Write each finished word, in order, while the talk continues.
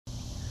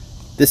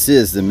This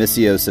is the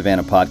Missio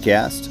Savannah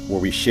podcast,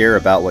 where we share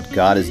about what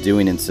God is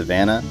doing in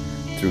Savannah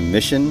through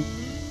mission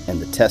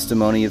and the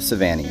testimony of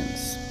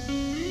Savannians.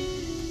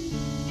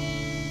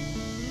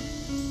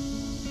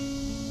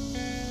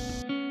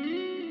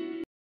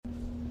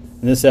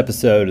 In this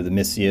episode of the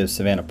Missio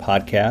Savannah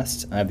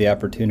podcast, I have the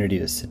opportunity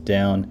to sit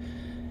down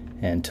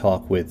and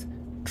talk with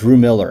Drew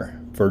Miller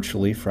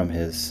virtually from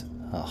his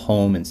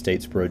home in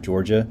Statesboro,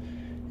 Georgia,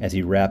 as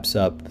he wraps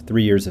up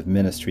 3 years of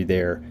ministry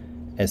there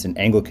as an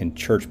Anglican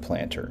church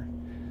planter.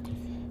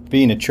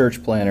 Being a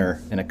church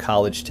planter in a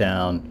college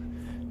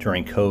town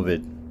during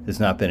COVID has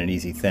not been an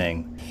easy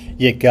thing.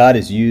 Yet God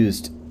has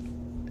used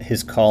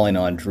his calling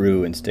on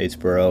Drew in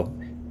Statesboro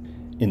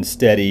in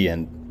steady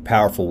and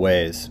powerful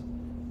ways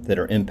that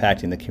are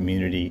impacting the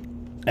community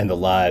and the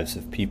lives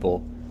of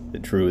people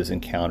that Drew has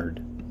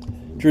encountered.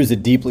 Drew is a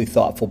deeply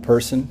thoughtful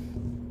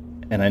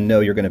person, and I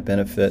know you're going to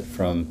benefit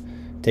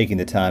from taking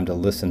the time to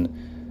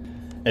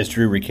listen as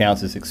Drew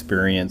recounts his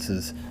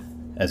experiences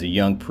as a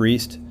young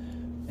priest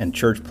and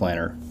church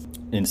planter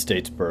in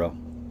Statesboro,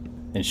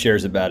 and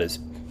shares about his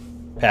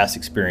past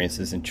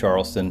experiences in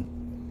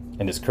Charleston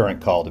and his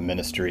current call to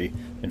ministry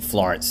in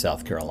Florence,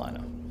 South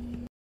Carolina.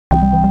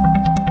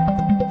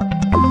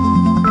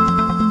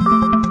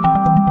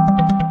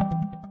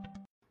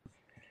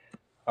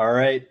 All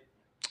right,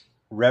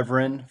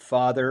 Reverend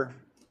Father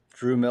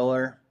Drew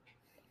Miller,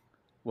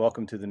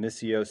 welcome to the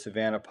Missio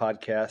Savannah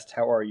podcast.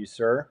 How are you,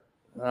 sir?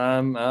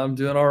 I'm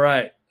doing all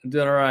right.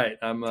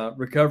 I'm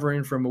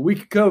recovering from a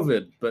week of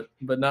COVID, but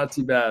not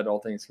too bad, all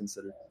things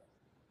considered.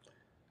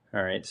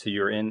 All right, so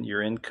you're in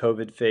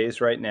COVID phase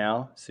right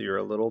now, so you're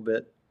a little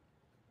bit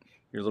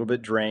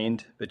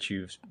drained, but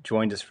you've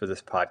joined us for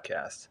this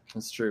podcast.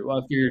 That's true. Well,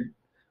 I figured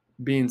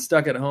being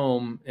stuck at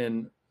home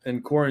in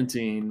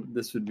quarantine,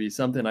 this would be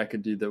something I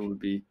could do that would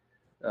be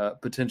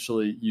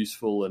potentially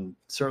useful and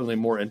certainly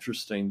more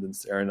interesting than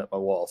staring at my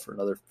wall for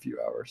another few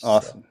hours.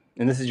 Awesome. So.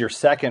 And this is your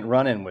second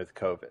run-in with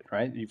COVID,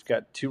 right? You've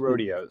got 2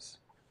 rodeos.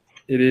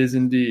 It is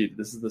indeed.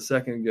 This is the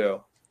second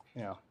go.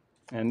 Yeah.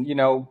 And,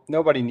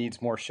 nobody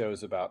needs more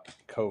shows about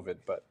COVID,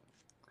 but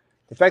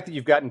the fact that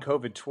you've gotten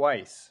COVID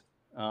twice,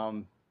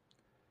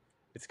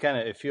 it's kind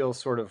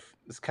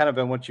of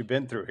been what you've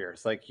been through here.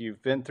 It's like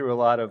you've been through a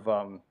lot of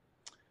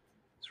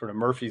sort of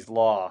Murphy's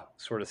Law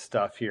sort of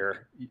stuff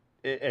here.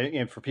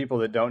 And for people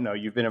that don't know,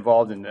 you've been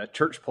involved in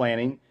church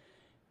planning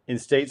in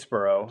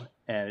Statesboro,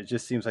 and it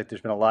just seems like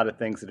there's been a lot of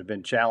things that have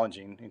been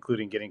challenging,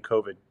 including getting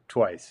COVID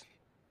twice.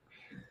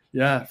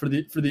 Yeah, for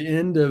the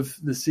end of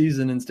the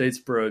season in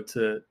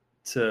Statesboro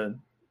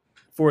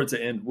for it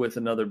to end with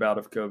another bout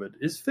of COVID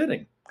is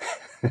fitting.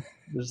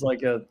 There's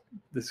like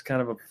this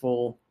kind of a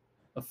full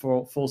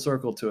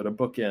circle to it, a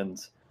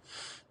bookend.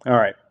 All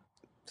right.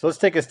 So let's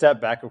take a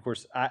step back. Of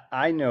course,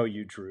 I know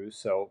you, Drew,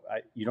 so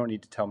you don't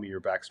need to tell me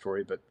your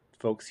backstory, but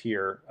folks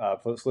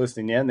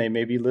listening in, they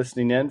may be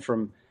listening in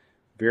from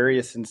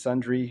various and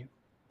sundry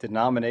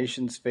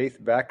denominations,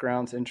 faith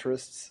backgrounds,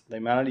 interests. They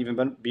might not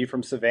even be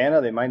from Savannah.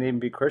 They might even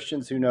be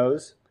Christians, who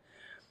knows?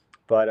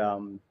 But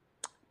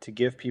to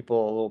give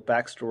people a little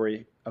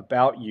backstory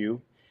about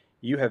you,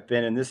 you have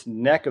been in this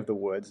neck of the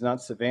woods,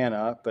 not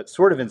Savannah, but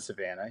sort of in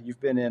Savannah.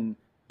 You've been in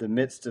the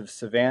midst of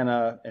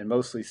Savannah and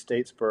mostly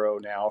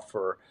Statesboro now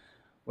for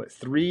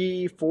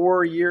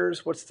 3-4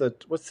 years? What's the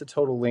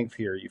total length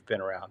here you've been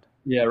around?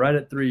 Yeah, right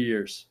at 3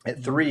 years.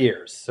 At 3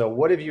 years. So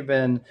what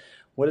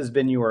has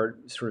been your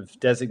sort of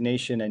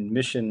designation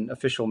and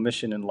official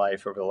mission in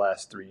life over the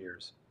last 3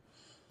 years?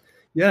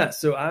 Yeah,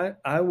 so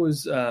I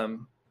was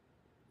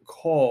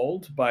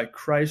called by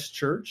Christ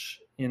Church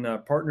in a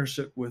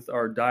partnership with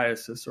our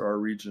diocese or our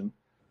region,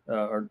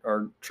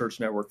 our church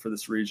network for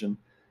this region,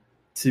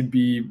 to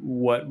be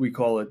what we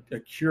call a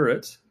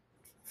curate.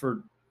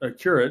 For a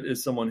curate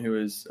is someone who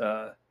is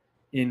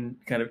in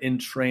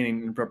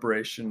training in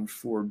preparation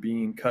for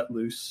being cut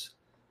loose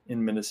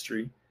in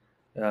ministry,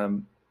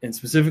 and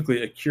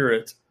specifically a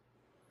curate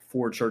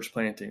for church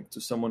planting. So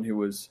someone who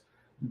was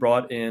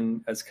brought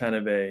in as kind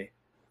of a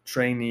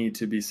trainee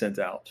to be sent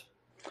out.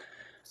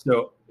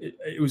 So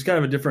it was kind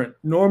of a different.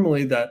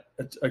 Normally, that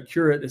a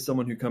curate is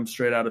someone who comes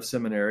straight out of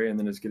seminary and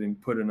then is getting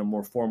put in a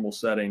more formal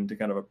setting to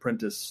kind of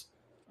apprentice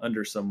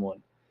under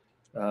someone.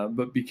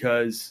 But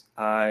because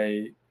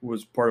I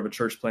was part of a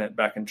church plant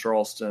back in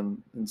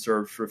Charleston and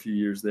served for a few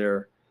years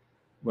there,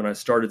 when I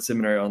started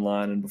seminary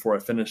online and before I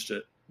finished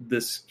it,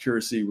 this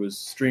curacy was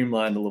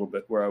streamlined a little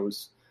bit, where I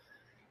was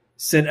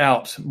sent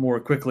out more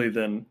quickly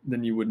than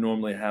you would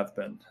normally have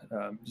been,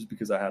 just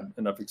because I had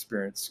enough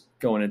experience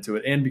going into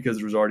it and because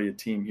there was already a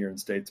team here in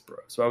Statesboro.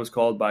 So I was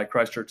called by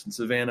Christ Church in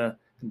Savannah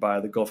and by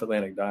the Gulf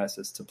Atlantic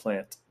Diocese to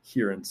plant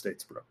here in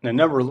Statesboro. Now,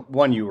 number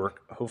one, you were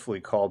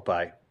hopefully called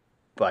by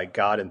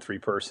God in 3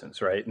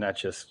 persons, right? Not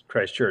just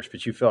Christ Church,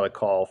 but you felt a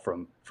call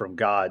from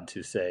God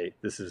to say,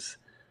 this is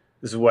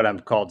what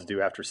I'm called to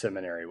do after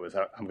seminary. Was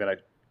I'm going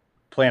to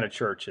plant a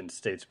church in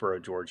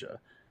Statesboro,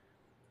 Georgia.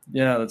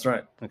 Yeah, that's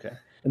right. Okay.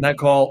 And that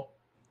call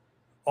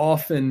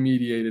often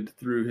mediated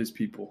through his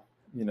people,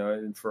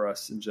 and for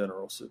us in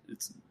general. So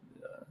it's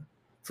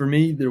for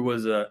me, there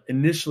was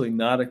initially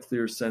not a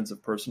clear sense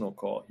of personal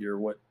call here.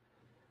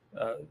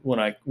 When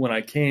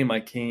I came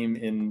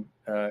in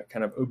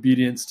kind of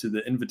obedience to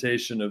the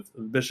invitation of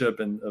the bishop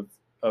and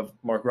of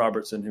Mark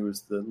Robertson, who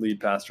was the lead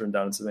pastor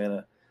down in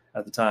Savannah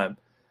at the time,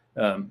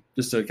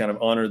 just to kind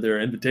of honor their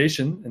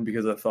invitation, and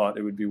because I thought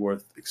it would be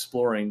worth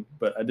exploring,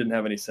 but I didn't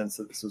have any sense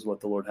that this was what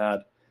the Lord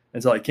had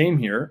until I came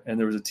here, and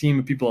there was a team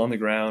of people on the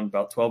ground,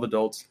 about 12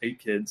 adults, 8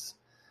 kids,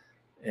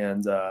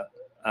 and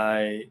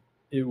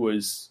it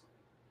was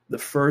the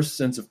first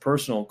sense of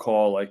personal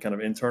call, like kind of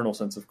internal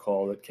sense of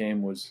call that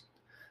came, was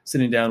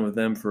sitting down with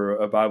them for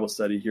a Bible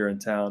study here in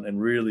town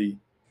and really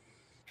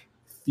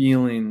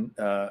feeling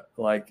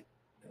like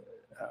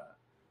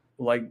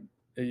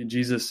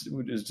Jesus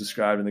is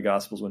described in the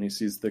Gospels when he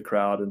sees the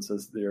crowd and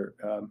says they're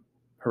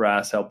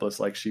harassed, helpless,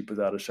 like sheep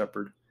without a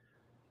shepherd.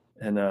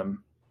 And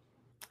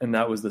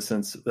that was the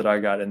sense that I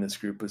got in this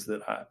group, was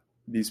that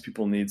these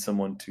people need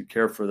someone to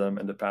care for them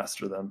and to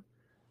pastor them.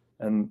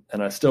 And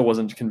I still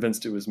wasn't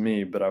convinced it was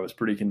me, but I was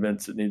pretty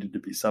convinced it needed to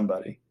be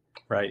somebody.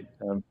 Right.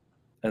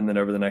 And then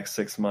over the next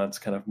 6 months,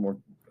 kind of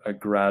a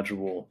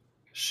gradual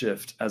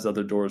shift as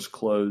other doors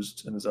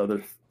closed and as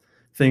other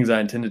things I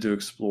intended to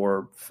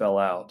explore fell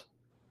out.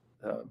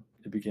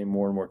 It became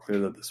more and more clear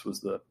that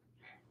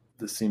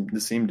this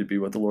seemed to be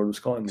what the Lord was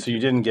calling me. So you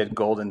didn't get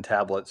golden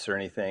tablets or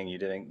anything. You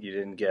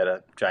didn't get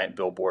a giant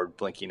billboard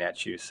blinking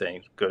at you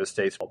saying go to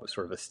Statesboro, but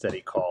sort of a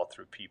steady call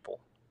through people.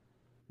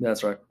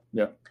 That's right.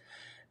 Yeah.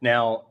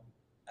 Now,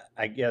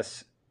 I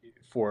guess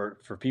for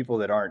people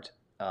that aren't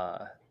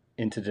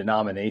into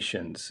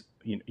denominations,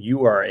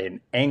 you are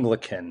an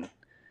Anglican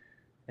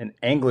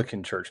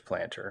church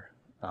planter.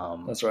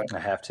 That's right. I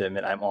have to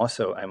admit, I'm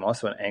also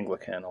an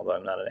Anglican, although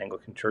I'm not an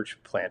Anglican church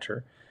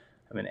planter.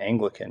 I'm an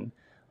Anglican.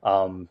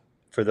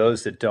 For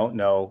those that don't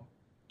know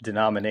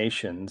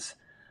denominations,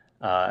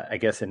 I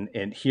guess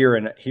here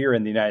in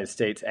the United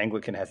States,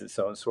 Anglican has its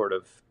own sort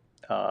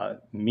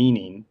of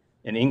meaning.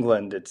 In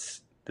England,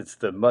 it's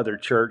the mother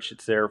church.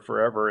 It's there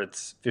forever.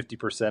 It's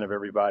 50% of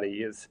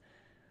everybody is.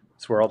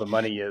 It's where all the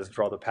money is,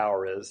 where all the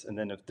power is. And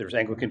then if there's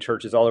Anglican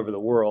churches all over the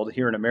world,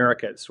 here in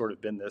America, it's sort of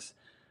been this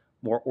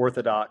more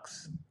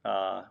orthodox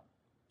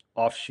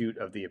offshoot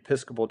of the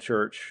Episcopal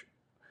Church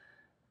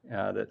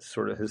that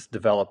sort of has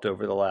developed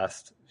over the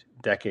last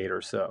decade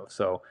or so.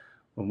 So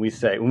when we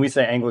say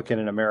Anglican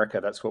in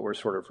America, that's what we're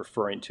sort of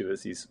referring to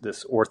as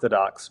this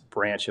orthodox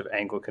branch of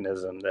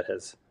Anglicanism that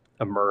has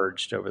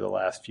emerged over the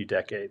last few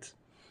decades.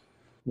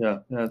 Yeah,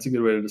 that's a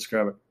good way to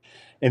describe it.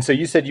 And so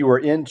you said you were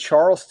in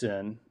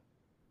Charleston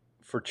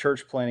for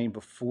church planting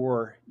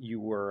before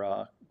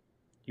you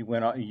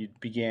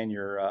began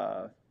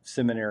your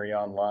seminary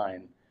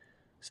online.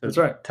 So that's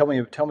right. Tell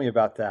me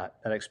about that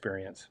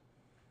experience.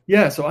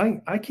 Yeah, so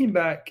I came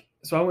back.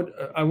 So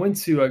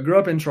I grew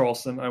up in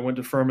Charleston. I went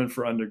to Furman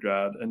for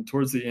undergrad, and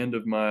towards the end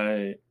of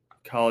my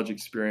college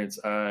experience,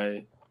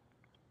 I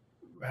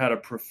had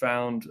a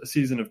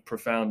season of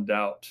profound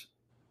doubt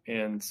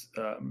and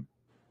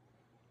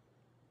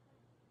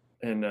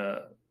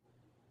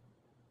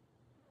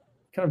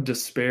kind of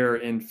despair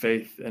in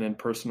faith and in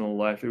personal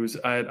life.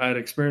 I had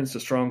experienced a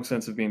strong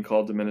sense of being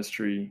called to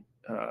ministry.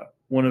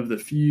 One of the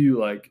few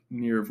like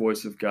near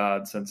voice of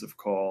God sense of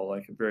call,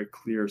 like a very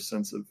clear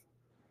sense of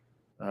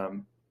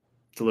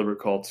deliberate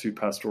call to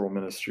pastoral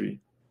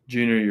ministry.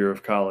 Junior year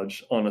of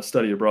college on a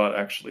study abroad,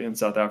 actually in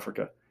South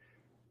Africa.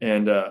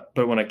 And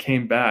but when I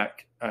came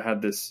back, I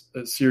had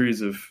a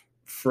series of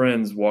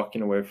friends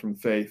walking away from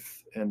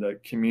faith and a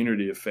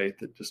community of faith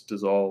that just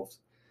dissolved,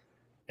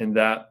 and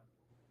that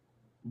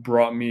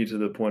brought me to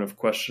the point of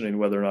questioning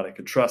whether or not I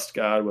could trust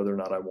God, whether or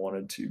not I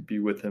wanted to be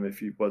with him if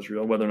he was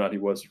real, whether or not he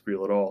was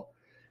real at all.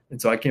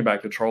 And so I came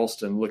back to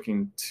Charleston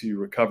looking to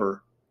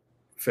recover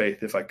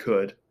faith if I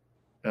could,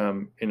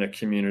 in a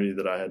community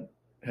that I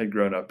had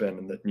grown up in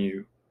and that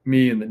knew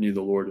me and that knew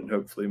the Lord and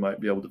hopefully might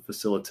be able to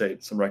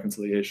facilitate some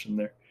reconciliation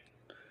there.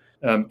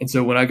 And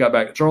so when I got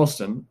back to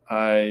Charleston,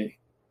 I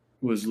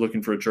was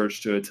looking for a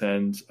church to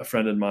attend. A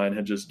friend of mine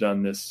had just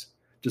done this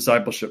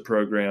discipleship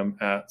program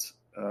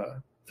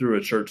through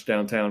a church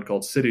downtown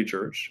called City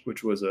Church,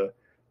 which was a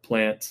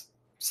planted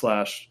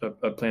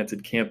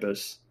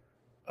campus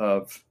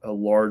of a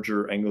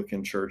larger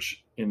Anglican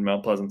church in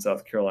Mount Pleasant,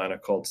 South Carolina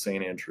called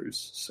St.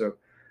 Andrews. So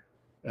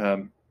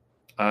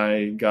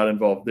I got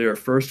involved there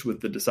first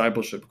with the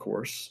discipleship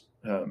course,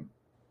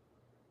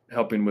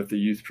 helping with the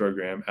youth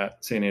program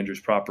at St. Andrews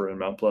proper in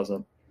Mount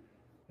Pleasant.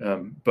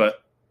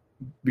 But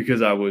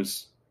because I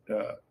was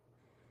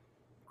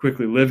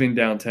quickly living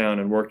downtown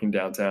and working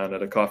downtown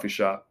at a coffee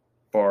shop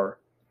bar,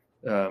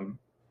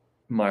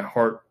 my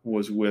heart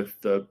was with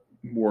the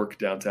work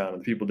downtown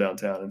and the people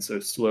downtown. And so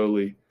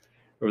slowly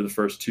over the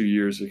first 2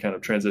 years, it kind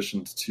of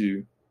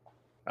transitioned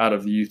out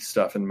of the youth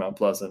stuff in Mount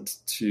Pleasant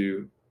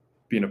to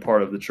being a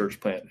part of the church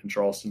plant in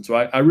Charleston. So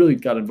I really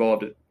got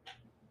involved at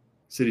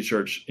City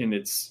Church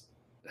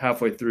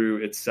halfway through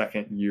its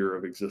second year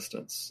of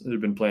existence. It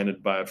had been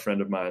planted by a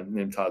friend of mine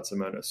named Todd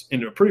Simonis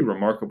in a pretty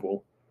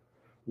remarkable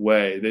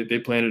way. They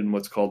planted in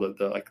what's called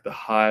the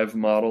hive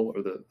model,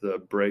 or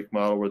the break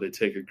model, where they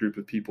take a group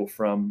of people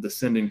from the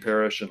sending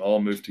parish and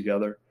all move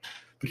together.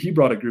 But he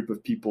brought a group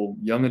of people,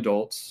 young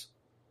adults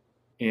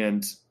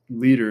and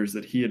leaders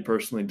that he had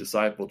personally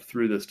discipled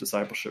through this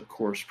discipleship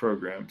course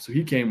program. So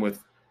he came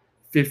with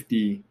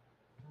 50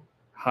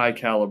 high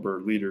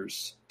caliber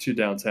leaders to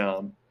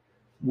downtown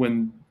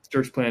when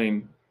church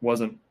planting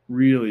wasn't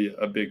really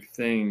a big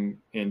thing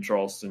in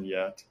Charleston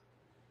yet.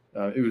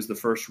 It was the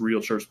first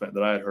real church plant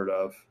that I had heard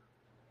of,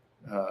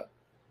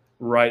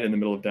 right in the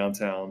middle of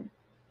downtown.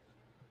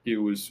 It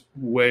was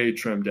way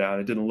trimmed down.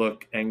 It didn't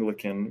look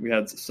Anglican. We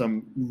had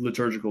some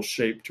liturgical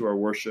shape to our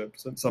worship,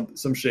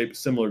 some shape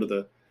similar to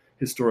the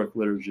historic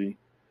liturgy,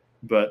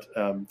 but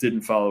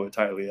didn't follow it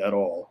tightly at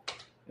all.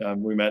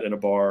 We met in a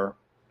bar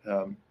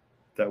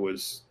that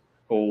was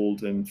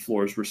old, and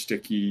floors were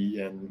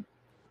sticky, and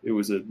it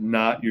was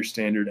not your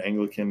standard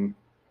Anglican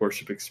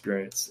worship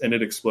experience, and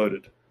it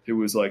exploded. It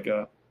was like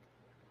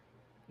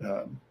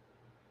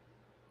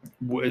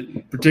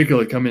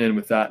particularly coming in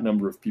with that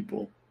number of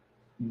people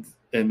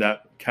and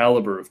that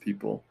caliber of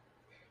people.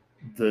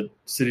 The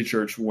city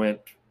church when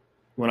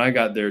I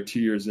got there 2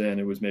 years in,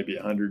 it was maybe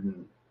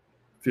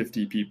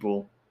 150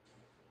 people,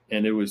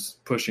 and it was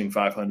pushing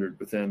 500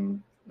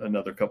 within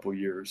another couple of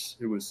years.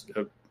 It was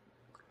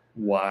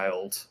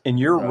wild. In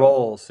your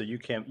role, so you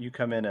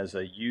come in as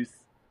a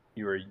youth,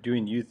 you were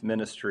doing youth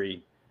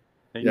ministry.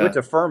 And you went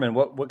to Furman.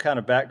 What kind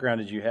of background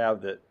did you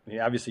have that,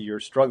 obviously you're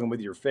struggling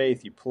with your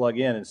faith, you plug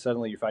in and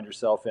suddenly you find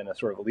yourself in a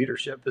sort of a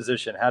leadership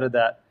position. How did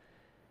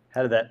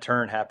that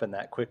turn happen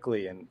that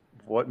quickly, and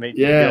what made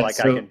you feel like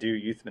I can do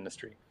youth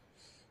ministry?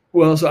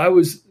 Well,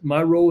 so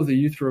my role with the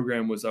youth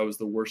program was I was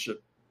the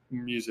worship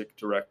music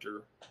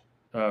director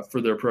for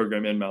their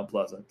program in Mount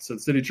Pleasant. So the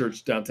City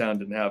Church downtown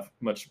didn't have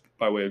much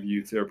by way of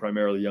youth. They were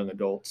primarily young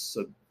adults.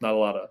 So not a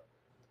lot of,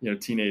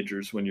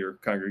 teenagers when your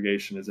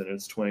congregation is in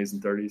its 20s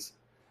and 30s.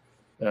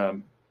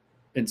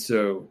 And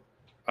so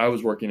I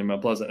was working in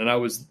Mount Pleasant, and I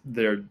was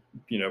there,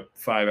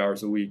 5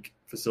 hours a week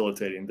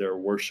facilitating their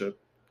worship,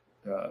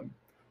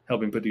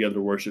 helping put together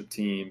a worship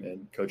team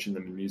and coaching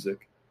them in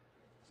music.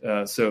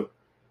 So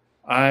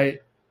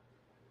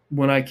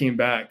when I came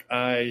back,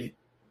 I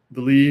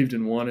believed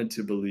and wanted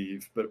to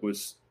believe, but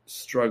was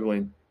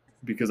struggling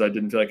because I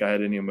didn't feel like I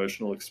had any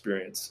emotional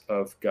experience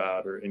of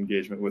God or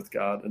engagement with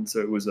God. And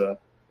so it was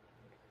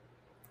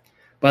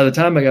by the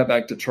time I got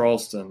back to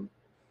Charleston,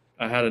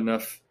 I had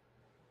enough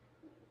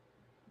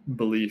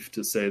belief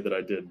to say that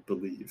I did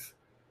believe.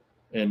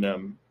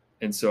 And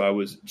so I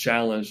was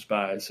challenged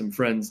by some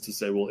friends to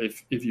say, well,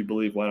 if you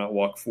believe, why not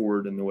walk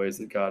forward in the ways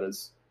that God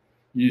has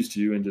used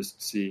you and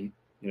just see,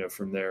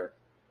 from there.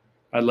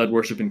 I led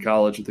worship in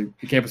college with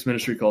a campus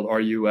ministry called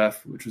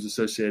RUF, which was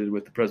associated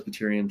with the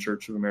Presbyterian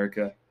Church of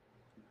America,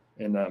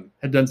 and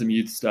had done some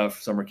youth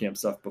stuff, summer camp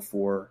stuff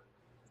before.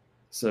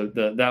 So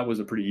that was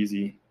a pretty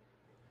easy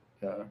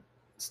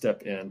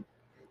step in.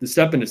 The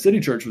step into City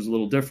Church was a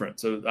little different.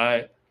 So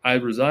I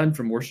resigned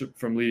from worship,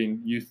 from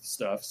leading youth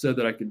stuff, so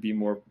that I could be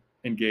more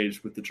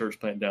engaged with the church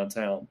plant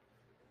downtown.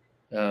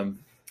 And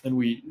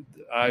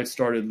I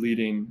started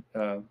leading.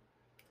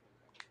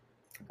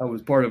 I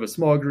was part of a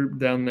small group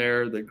down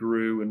there that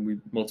grew, and we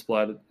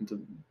multiplied it into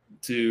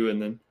 2.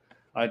 And then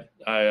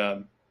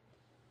I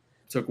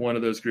took one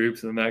of those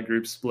groups, and then that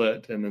group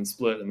split, and then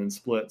split, and then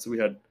split. So we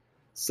had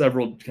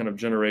several kind of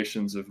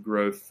generations of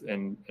growth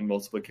and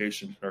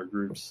multiplication in our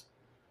groups.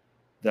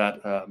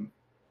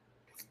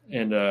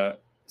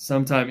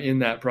 Sometime in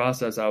that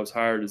process, I was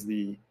hired as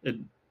the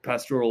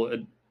pastoral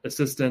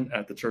assistant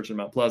at the church in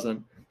Mount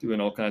Pleasant, doing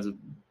all kinds of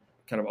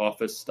kind of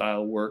office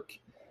style work,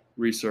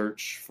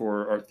 research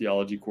for our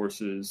theology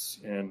courses,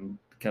 and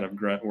kind of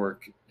grunt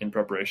work in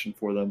preparation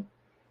for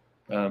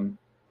them.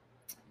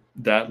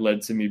 That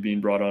led to me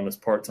being brought on as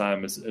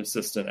part-time as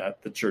assistant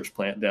at the church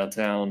plant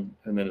downtown,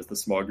 and then as the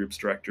small groups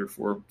director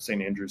for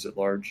St. Andrews at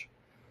large.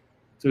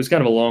 So it was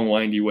kind of a long,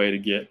 windy way to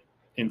get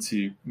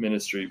into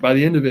ministry. By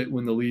the end of it,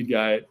 when the lead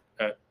guy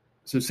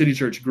so City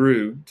Church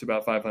grew to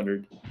about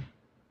 500,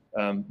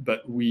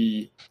 but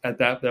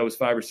that was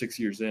 5 or 6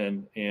 years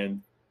in,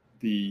 and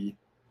the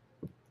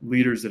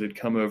leaders that had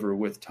come over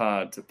with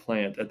Todd to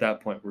plant at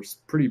that point were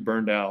pretty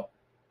burned out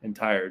and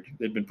tired.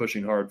 They'd been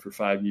pushing hard for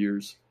 5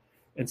 years.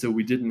 And so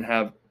we didn't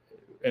have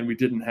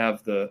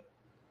a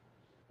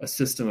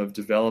system of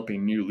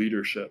developing new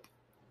leadership.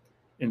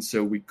 And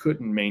so we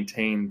couldn't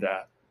maintain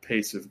that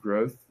pace of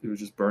growth. It was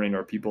just burning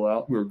our people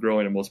out. We were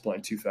growing and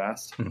multiplying too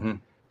fast. Mm-hmm.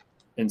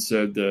 And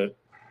so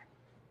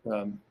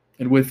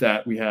and with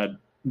that, we had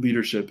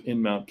leadership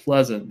in Mount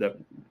Pleasant that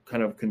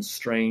kind of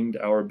constrained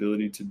our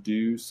ability to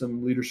do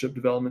some leadership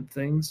development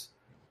things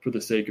for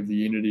the sake of the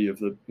unity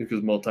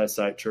because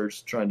multi-site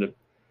church, trying to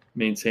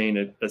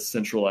maintain a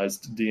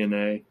centralized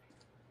DNA.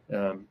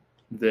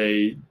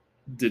 They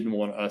didn't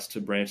want us to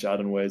branch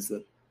out in ways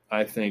that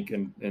I think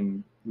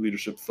and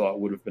leadership thought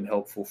would have been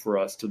helpful for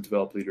us to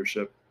develop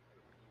leadership.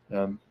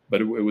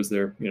 But it was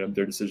their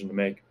decision to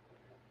make.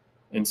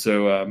 And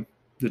so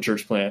the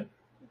church plant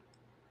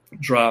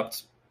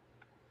dropped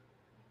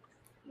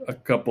a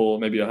couple,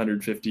 maybe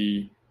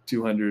 150,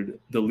 200,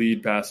 the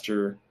lead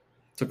pastor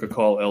took a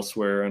call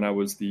elsewhere, and I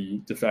was the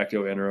de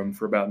facto interim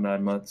for about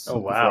 9 months. Oh,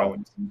 before I wow.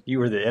 went. You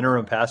were the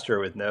interim pastor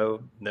with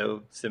no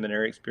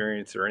seminary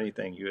experience or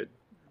anything. You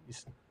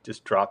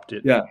just dropped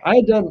it. Yeah,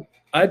 I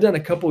had done a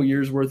couple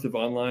years worth of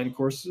online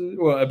courses,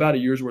 well, about a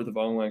year's worth of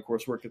online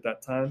coursework at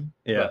that time,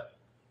 Yeah. but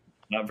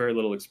not very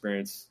little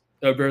experience,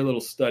 very little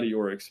study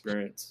or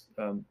experience,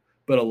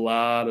 but a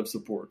lot of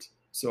support.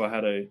 So I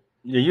had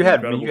you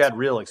had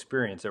real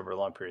experience over a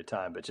long period of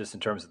time, but just in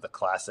terms of the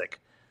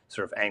classic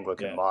sort of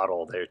Anglican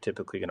model, they're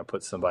typically going to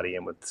put somebody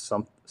in with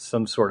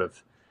some sort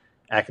of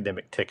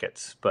academic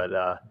tickets. But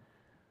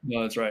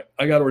no, that's right.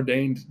 I got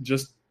ordained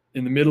just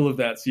in the middle of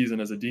that season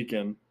as a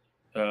deacon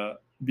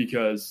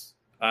because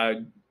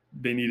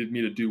they needed me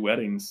to do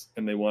weddings,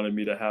 and they wanted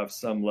me to have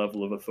some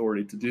level of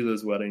authority to do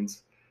those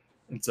weddings.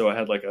 And so I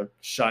had like a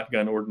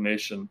shotgun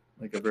ordination,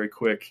 like a very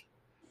quick.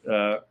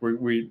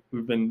 We've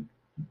been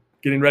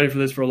getting ready for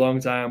this for a long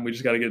time. We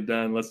just got to get it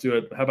done. Let's do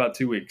it. How about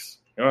 2 weeks?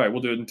 All right,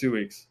 we'll do it in 2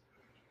 weeks.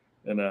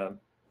 And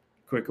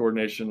quick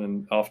ordination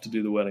and off to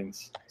do the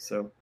weddings.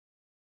 So.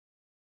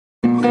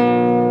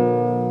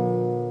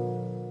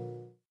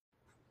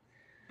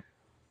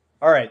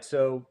 All right.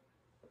 So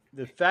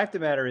the fact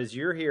of the matter is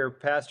you're here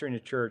pastoring a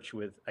church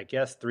with, I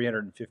guess,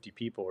 350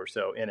 people or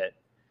so in it.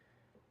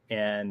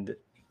 And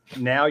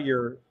now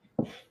you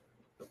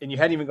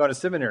hadn't even gone to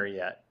seminary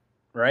yet,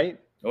 right?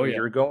 Oh, yeah.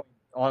 You're going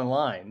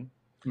online.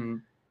 Mm-hmm.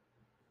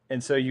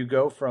 And so you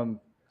go from,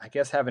 I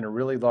guess, having a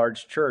really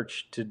large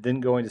church to then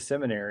going to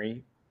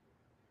seminary.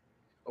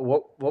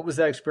 What was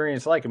that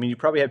experience like? I mean, you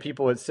probably had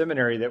people at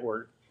seminary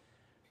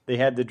they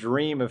had the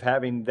dream of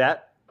having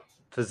that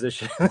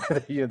position,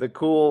 the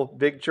cool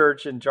big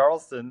church in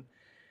Charleston.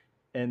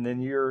 And then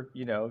you're,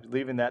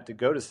 leaving that to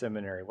go to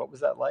seminary. What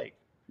was that like?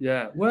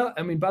 Yeah. Well,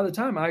 I mean, by the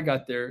time I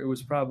got there, it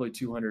was probably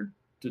 200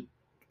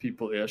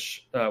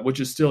 people-ish, which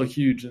is still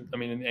huge. I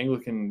mean, in the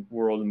Anglican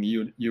world in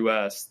the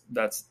U.S.,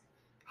 that's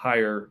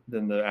higher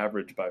than the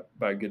average by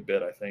a good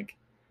bit, I think.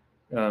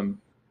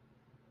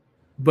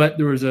 But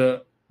there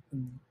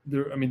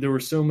were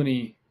so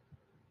many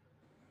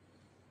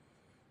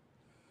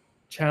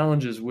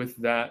challenges with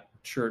that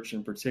church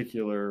in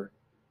particular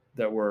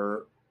that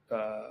were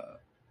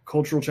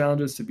cultural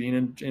challenges to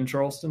being in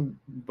Charleston,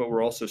 but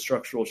were also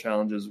structural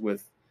challenges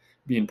with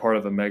being part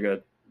of a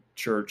mega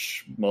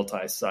church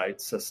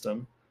multi-site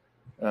system.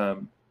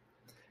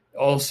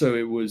 Also,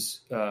 it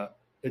was a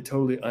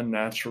totally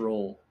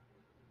unnatural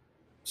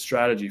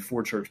strategy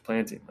for church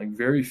planting. Like,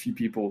 very few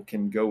people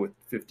can go with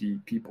 50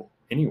 people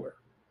anywhere,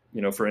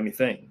 for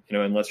anything,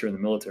 unless you're in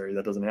the military.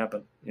 That doesn't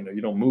happen.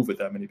 You don't move with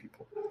that many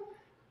people.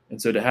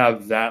 And so to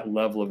have that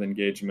level of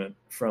engagement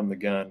from the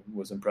gun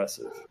was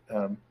impressive.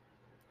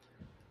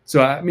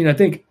 So, I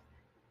think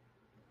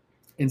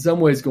in some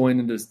ways going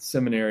into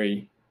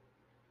seminary,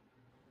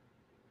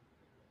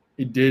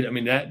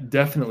 that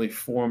definitely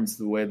forms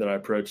the way that I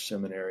approach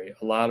seminary.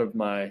 A lot of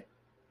my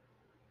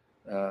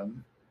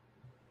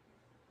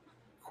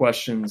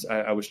questions,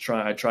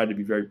 I tried to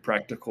be very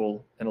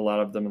practical, and a lot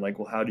of them are like,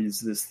 well, how does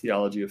this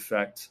theology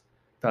affect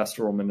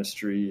pastoral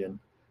ministry?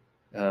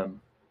 And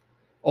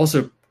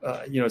also,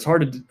 it's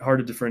hard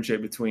to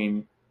differentiate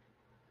between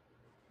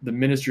the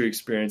ministry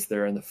experience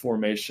there and the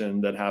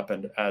formation that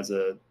happened as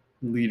a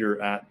leader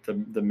at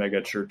the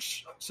mega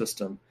church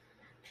system.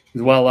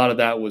 Because while a lot of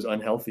that was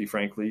unhealthy,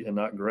 frankly, and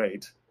not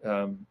great,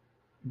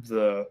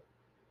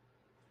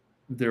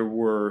 there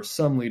were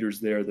some leaders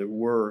there that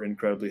were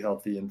incredibly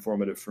healthy and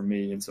formative for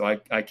me. And so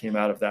I came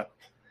out of that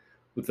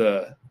with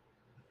a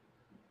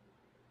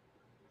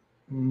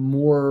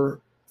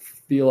more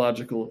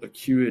theological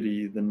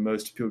acuity than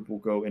most people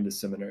go into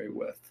seminary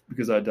with,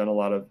 because I'd done a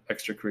lot of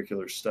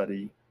extracurricular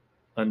study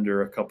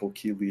under a couple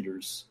key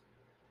leaders.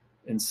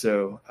 And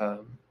so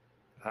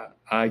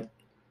I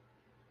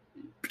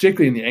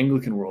particularly in the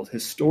Anglican world,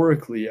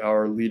 historically,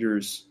 our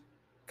leaders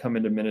come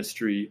into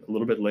ministry a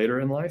little bit later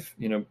in life.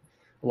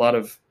 A lot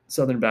of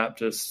Southern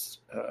Baptist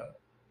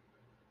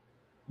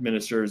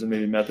ministers, and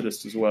maybe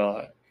Methodists as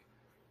well,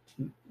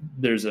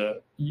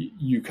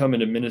 you come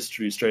into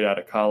ministry straight out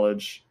of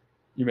college.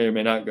 You may or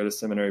may not go to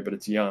seminary, but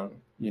it's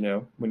young,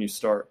 when you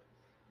start.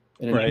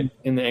 And right.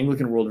 in the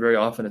Anglican world, very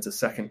often it's a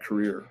second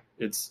career.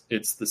 It's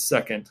the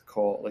second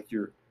call. Like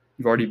you've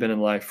already been in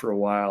life for a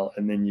while,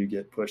 and then you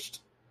get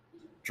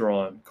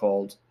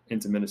called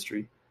into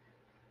ministry.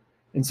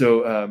 And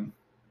so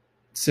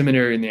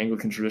seminary in the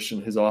Anglican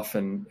tradition has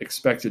often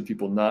expected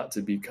people not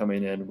to be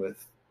coming in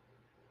with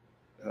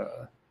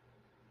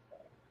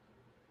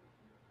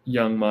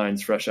young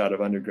minds fresh out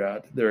of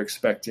undergrad. They're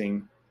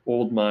expecting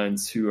old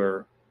minds who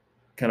are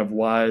kind of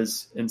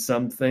wise in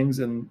some things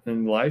in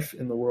life,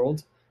 in the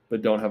world,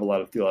 but don't have a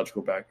lot of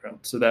theological background.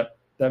 So that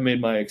made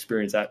my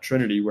experience at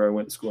Trinity, where I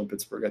went to school in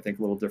Pittsburgh, I think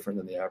a little different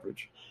than the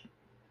average.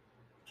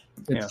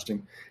 Interesting.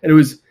 Yeah. And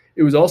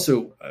it was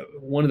also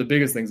one of the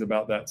biggest things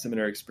about that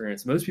seminary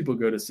experience. Most people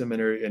go to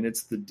seminary and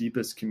it's the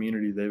deepest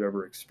community they've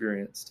ever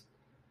experienced,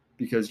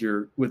 because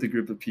you're with a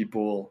group of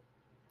people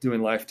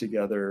doing life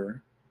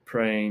together,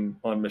 praying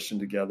on mission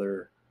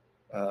together,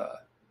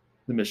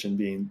 the mission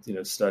being,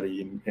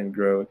 study and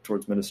grow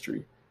towards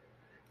ministry.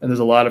 And there's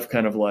a lot of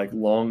kind of like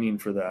longing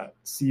for that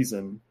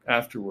season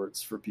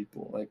afterwards for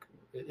people.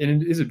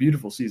 And it is a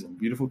beautiful season,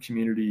 beautiful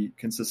community,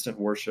 consistent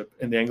worship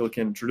in the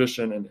Anglican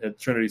tradition, and at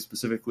Trinity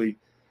specifically.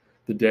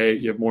 The day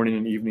you have morning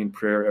and evening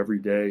prayer every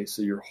day,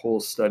 so your whole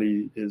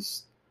study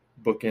is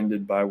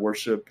bookended by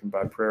worship and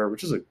by prayer,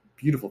 which is a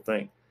beautiful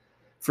thing.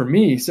 For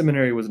me,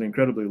 seminary was an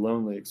incredibly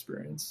lonely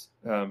experience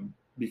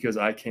because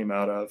I came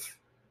out of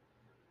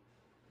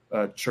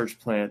a church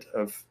plant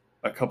of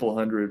a couple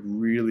hundred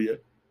really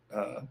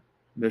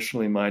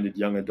missionally minded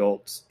young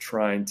adults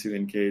trying to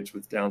engage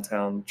with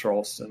downtown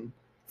Charleston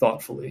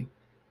thoughtfully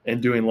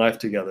and doing life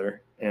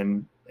together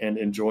and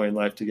enjoying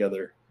life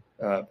together.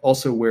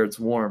 Also where it's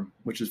warm,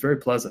 which is very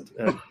pleasant.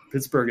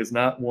 Pittsburgh is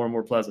not warm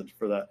or pleasant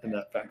for that, in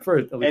that fact.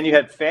 And you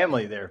had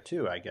family there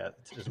too, I guess.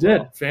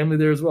 Family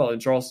there as well in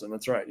Charleston.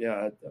 That's right.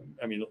 Yeah.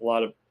 I mean,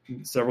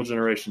 several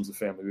generations of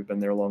family. We've been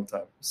there a long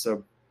time.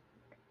 So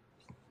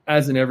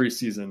as in every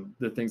season,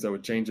 the things I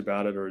would change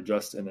about it or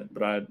adjust in it,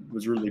 but I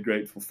was really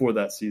grateful for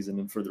that season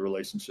and for the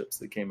relationships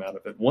that came out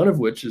of it. One of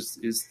which is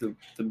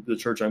the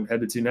church I'm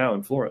headed to now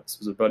in Florence.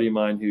 It was a buddy of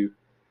mine who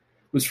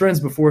was friends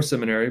before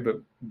seminary,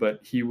 but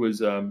he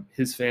was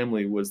his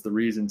family was the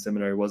reason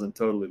seminary wasn't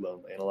totally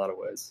lonely in a lot of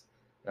ways.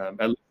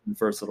 At least in the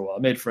first little while, I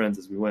made friends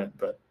as we went,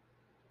 but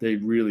they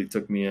really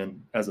took me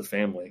in as a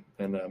family,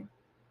 and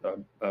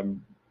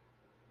I'm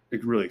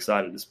really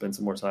excited to spend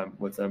some more time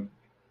with them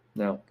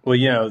now. Well,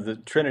 the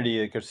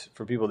Trinity, because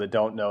for people that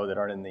don't know, that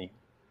aren't in the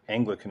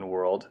Anglican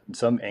world,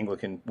 some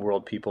Anglican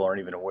world people aren't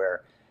even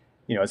aware.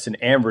 It's in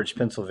Ambridge,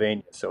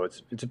 Pennsylvania, so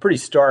it's a pretty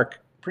stark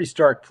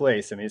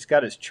place. I mean, it's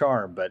got its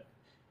charm, but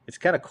it's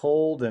kind of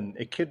cold, and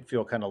it could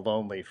feel kind of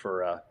lonely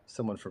for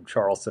someone from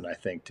Charleston, I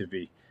think, to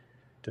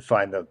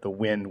find the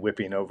wind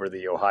whipping over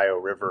the Ohio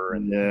River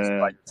and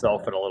find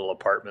yourself in a little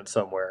apartment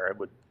somewhere. It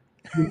would.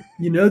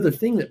 The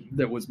thing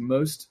that was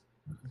most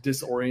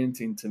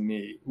disorienting to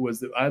me was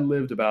that I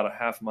lived about a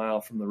half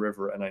mile from the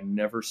river, and I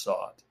never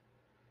saw it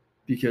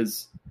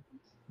because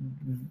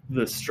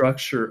the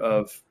structure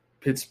of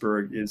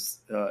Pittsburgh is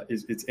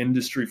it's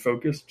industry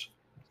focused.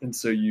 And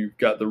so you've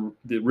got the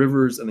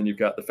rivers, and then you've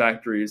got the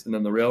factories, and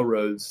then the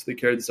railroads that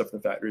carry the stuff from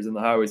the factories, and the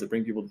highways that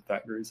bring people to the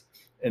factories,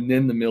 and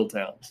then the mill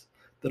towns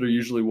that are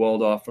usually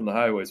walled off from the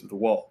highways with a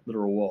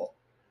literal wall.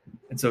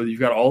 And so you've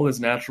got all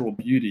this natural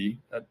beauty,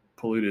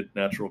 polluted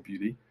natural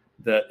beauty,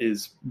 that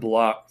is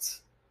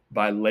blocked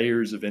by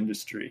layers of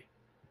industry,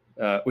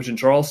 which in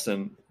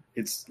Charleston,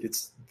 it's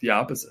the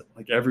opposite.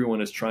 Like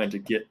everyone is trying to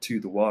get to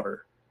the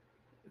water.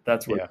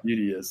 That's what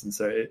beauty is. And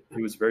so it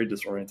was very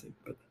disorienting,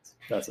 but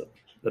that's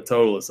the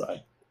total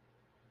aside.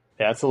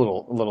 Yeah, it's a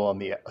little on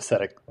the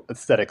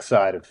aesthetic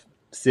side of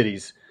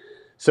cities.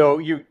 So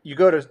you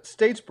go to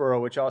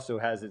Statesboro, which also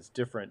has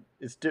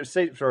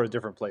Statesboro is a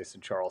different place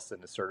in Charleston.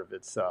 It's sort of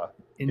its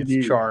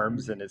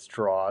charms and its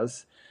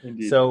draws.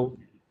 Indeed. So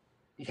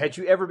had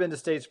you ever been to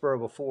Statesboro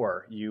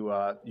before you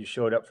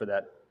showed up for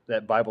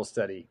that Bible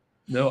study?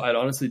 No, I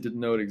honestly didn't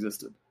know it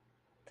existed.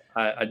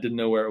 I didn't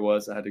know where it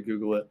was. I had to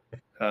Google it.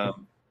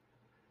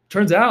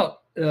 Turns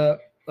out,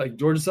 like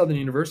Georgia Southern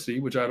University,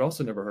 which I'd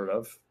also never heard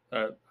of.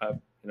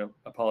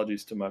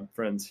 Apologies to my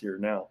friends here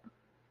now.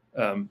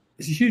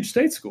 It's a huge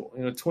state school.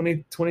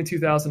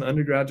 22,000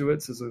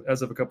 undergraduates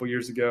as of a couple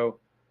years ago.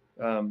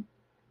 A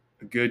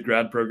good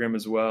grad program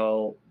as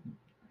well.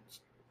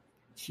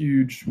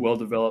 Huge,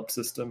 well-developed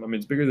system. I mean,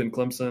 it's bigger than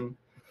Clemson.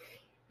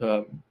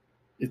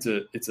 It's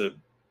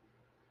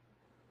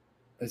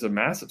a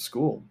massive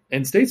school.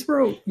 And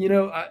Statesboro,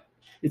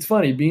 it's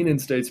funny being in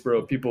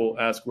Statesboro. People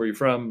ask where you're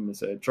from. They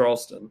say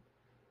Charleston,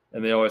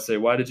 and they always say,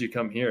 "Why did you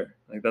come here?"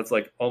 Like that's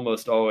like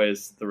almost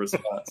always the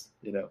response.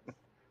 It's,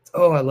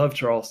 "Oh, I love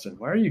Charleston.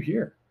 Why are you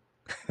here?"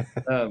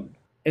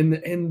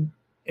 And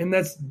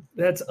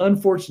that's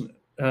unfortunate.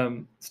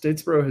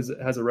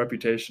 Statesboro has a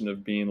reputation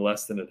of being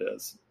less than it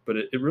is, but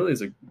it really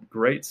is a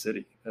great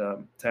city,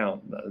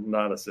 town,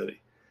 not a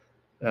city,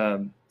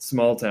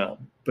 small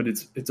town, but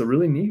it's a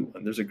really neat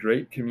one. There's a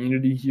great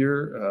community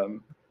here.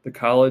 The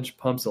college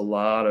pumps a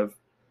lot of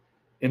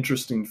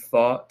interesting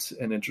thought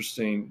and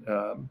interesting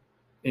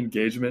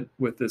engagement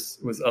with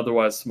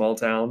otherwise small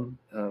town.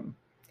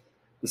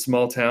 The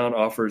small town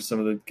offers some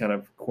of the kind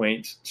of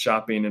quaint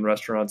shopping and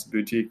restaurants,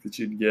 boutique that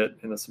you'd get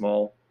in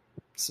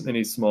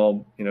any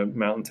small,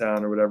 mountain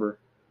town or whatever.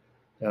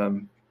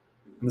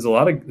 There's a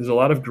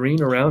lot of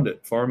green around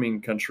it,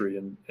 farming country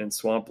and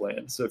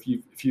swampland. So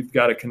if you've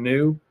got a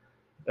canoe,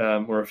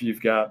 or if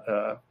you've got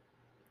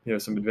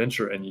some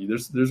adventure in you,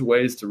 there's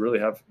ways to really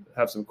have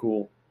some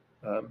cool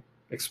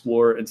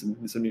explore in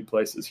some neat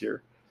places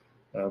here.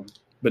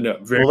 But no,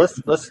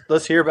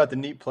 let's hear about the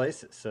neat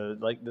places. So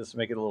let's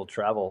make it a little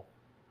travel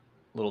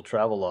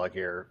log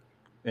here,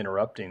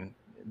 interrupting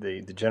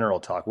the general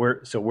talk.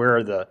 Where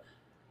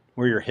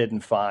are your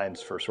hidden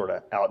finds for sort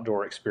of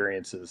outdoor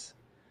experiences?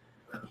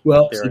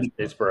 Well, there in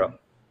Statesboro.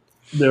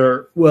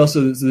 So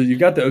you've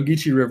got the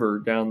Ogeechee River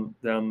down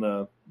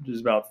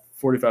just about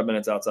 45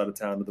 minutes outside of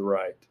town to the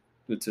right,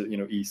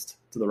 to east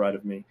to the right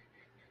of me.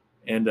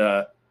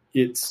 and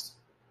it's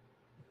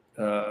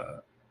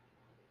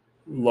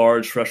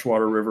large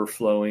freshwater river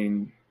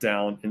flowing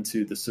down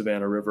into the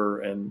Savannah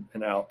River and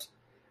out.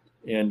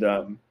 And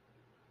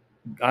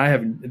I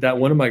have that.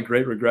 One of my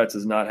great regrets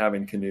is not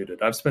having canoed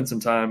it. I've spent some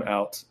time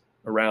out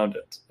around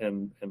it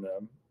and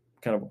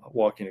kind of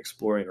walking,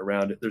 exploring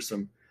around it. There's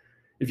some,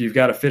 if you've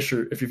got a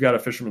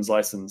fisherman's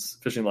license,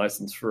 fishing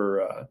license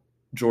for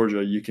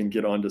Georgia, you can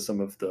get onto some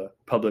of the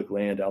public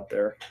land out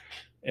there,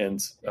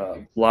 and a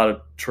lot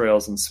of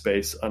trails and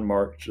space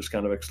unmarked, just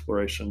kind of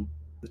exploration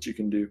that you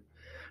can do.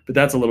 But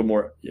that's a little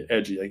more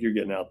edgy. Like, you're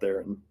getting out there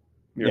and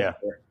you're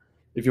out there.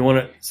 If you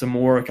want some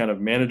more kind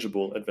of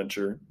manageable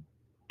adventure,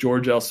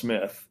 George L.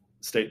 Smith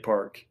State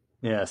Park.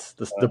 Yes,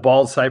 the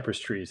bald cypress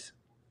trees.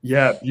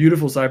 Yeah,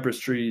 beautiful cypress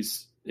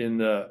trees in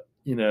the,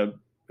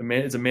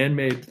 it's a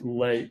man-made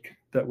lake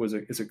that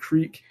it's a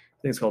creek.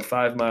 I think it's called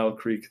 5 Mile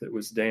Creek, that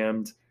was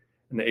dammed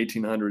in the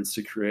 1800s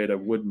to create a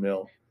wood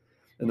mill.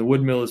 And the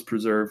wood mill is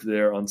preserved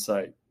there on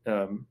site.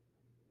 And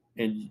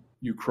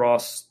you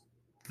cross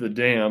the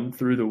dam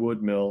through the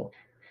wood mill,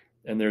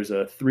 and there's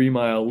a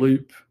 3-mile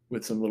loop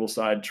with some little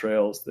side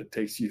trails that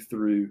takes you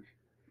through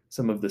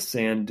some of the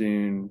sand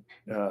dune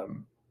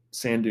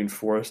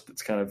forest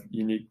that's kind of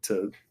unique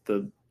to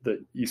the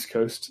East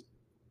Coast.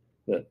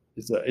 That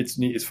it's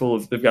neat. It's full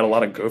of, they've got a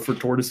lot of gopher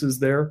tortoises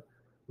there,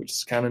 which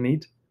is kind of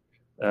neat.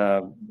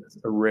 A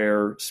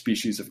rare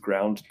species of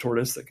ground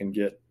tortoise that can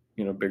get,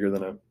 bigger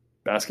than a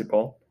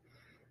basketball.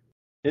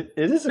 It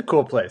is a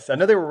cool place. I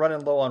know they were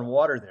running low on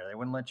water there. They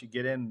wouldn't let you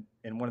get in,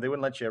 and they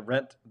wouldn't let you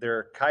rent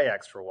their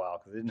kayaks for a while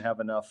because they didn't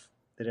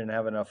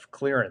have enough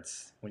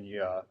clearance when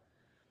you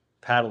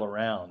paddle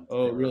around.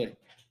 Oh, really?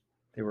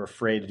 They were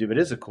afraid to do, but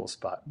it is a cool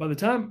spot. By the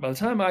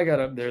time I got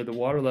up there, the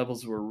water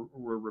levels were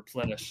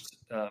replenished.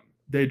 I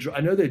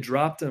know they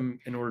dropped them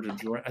in order to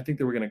drain. I think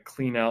they were going to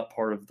clean out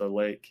part of the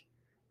lake.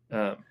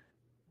 And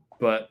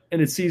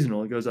it's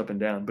seasonal. It goes up and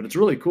down, but it's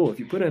really cool. If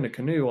you put in a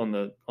canoe on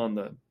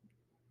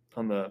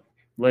the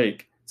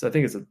lake, so I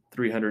think it's a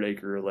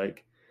 300-acre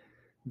lake.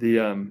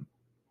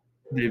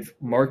 They've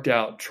marked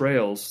out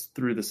trails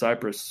through the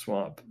cypress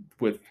swamp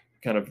with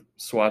kind of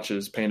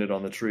swatches painted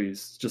on the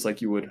trees, just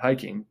like you would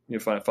hiking. You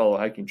follow a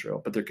hiking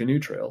trail, but they're canoe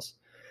trails.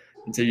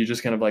 And so you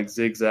just kind of like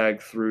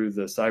zigzag through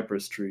the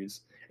cypress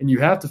trees, and you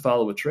have to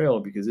follow a trail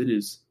because it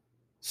is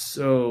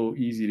so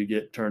easy to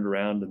get turned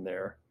around in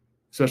there.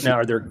 Especially now,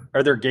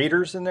 are there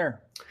gators in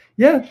there?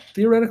 Yeah,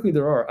 theoretically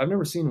there are. I've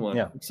never seen one.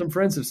 Yeah. Some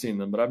friends have seen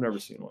them, but I've never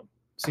seen one.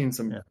 Seen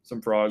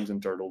some frogs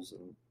and turtles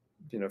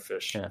and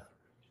fish. Yeah.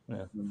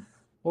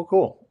 Well,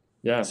 cool.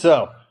 Yeah.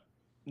 So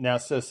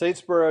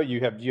Statesboro,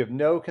 you have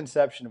no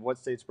conception of what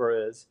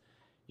Statesboro is.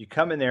 You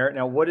come in there.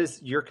 Now, what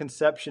is your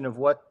conception of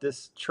what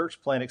this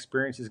church plant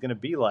experience is going to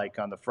be like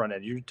on the front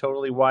end? You're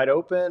totally wide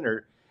open,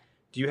 or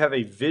do you have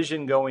a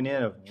vision going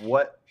in of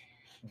what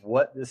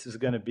this is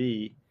going to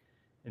be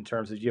in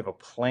terms of, do you have a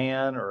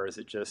plan, or is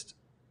it just,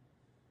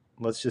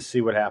 let's just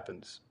see what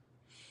happens?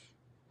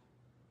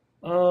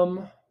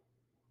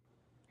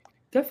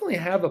 Definitely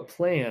have a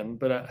plan,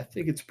 but I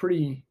think it's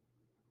I'm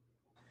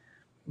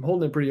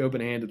holding it pretty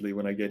open-handedly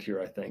when I get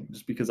here, I think,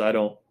 just because I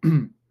don't,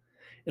 in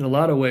a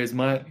lot of ways,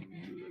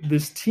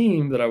 this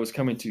team that I was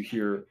coming to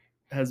here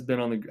had been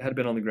on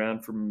the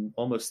ground for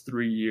almost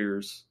 3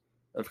 years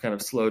of kind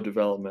of slow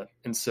development.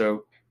 And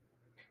so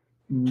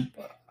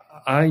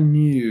I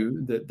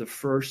knew that the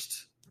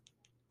first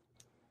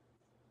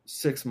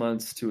 6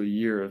 months to a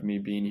year of me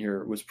being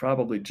here was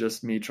probably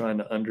just me trying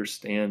to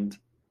understand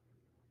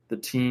the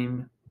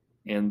team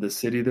and the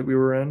city that we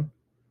were in.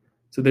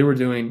 So they were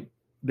doing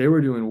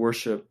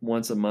worship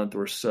once a month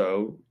or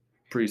so.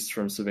 Priests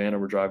from Savannah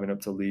were driving up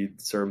to lead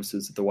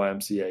services at the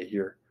YMCA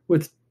here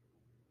with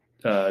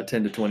 10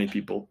 to 20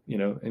 people,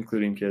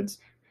 including kids.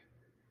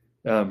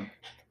 And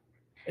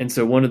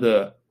so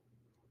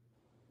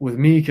with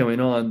me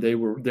coming on, they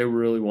were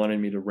really wanting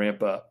me to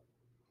ramp up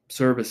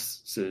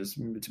services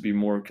to be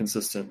more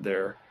consistent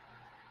there,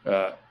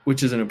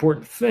 which is an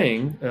important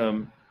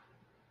thing.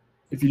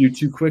 If you do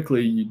too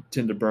quickly, you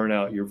tend to burn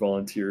out your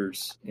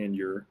volunteers and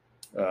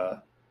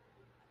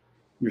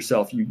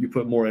yourself. You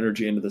put more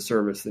energy into the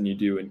service than you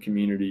do in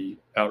community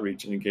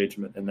outreach and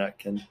engagement, and that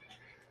can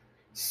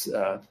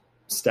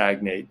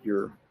stagnate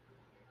your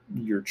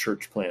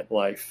church plant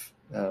life.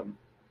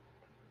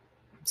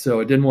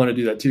 So I didn't want to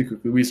do that too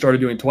quickly. We started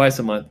doing twice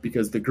a month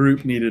because the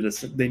group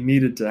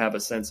needed to have a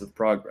sense of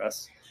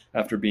progress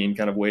after being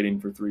kind of waiting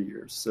for 3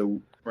 years.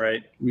 So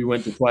right, we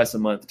went to twice a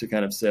month to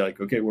kind of say, like,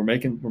 okay, we're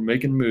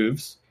making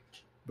moves,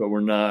 but we're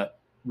not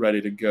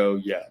ready to go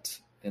yet.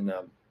 And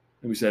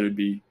we said it'd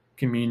be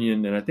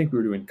communion, and I think we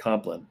were doing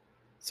Compline.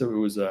 So it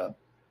was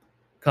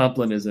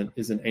Compline is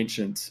an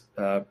ancient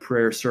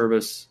prayer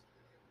service,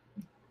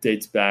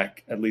 dates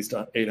back at least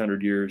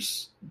 800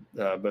 years,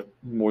 but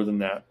more than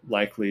that,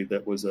 likely.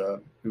 It was a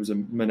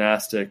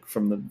monastic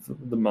from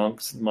the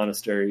monks, the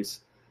monasteries,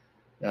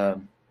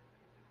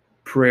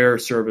 prayer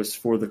service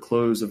for the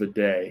close of a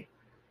day.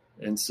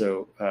 And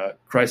so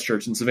Christ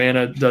Church in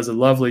Savannah does a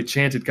lovely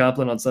chanted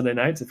Compline on Sunday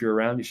nights. If you're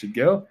around, you should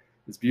go.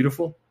 It's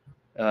beautiful.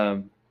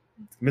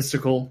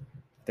 mystical,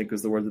 I think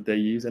was the word that they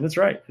use. And it's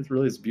right. It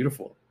really is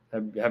beautiful.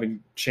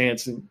 Having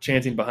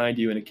chanting behind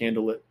you in a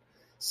candlelit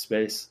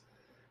space.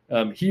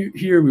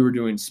 Here we were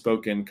doing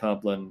spoken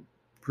Compline,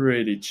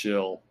 pretty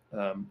chill,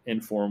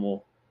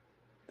 informal.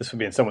 This would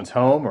be in someone's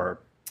home, or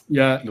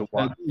yeah.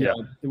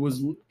 It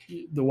was,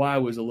 the why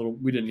was a little.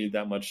 We didn't need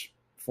that much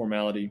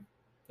formality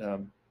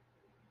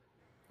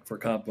for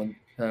Compline,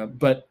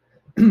 but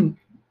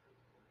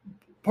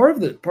part of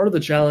the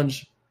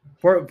challenge,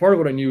 part of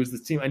what I knew was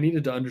this team. I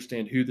needed to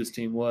understand who this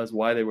team was,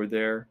 why they were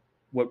there,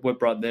 what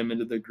brought them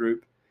into the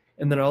group,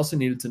 and then I also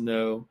needed to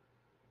know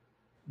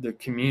the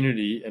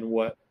community and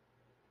what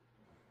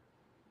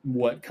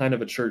kind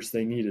of a church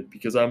they needed,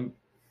 because I'm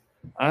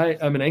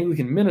an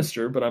Anglican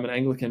minister, but I'm an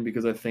Anglican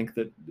because I think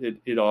that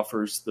it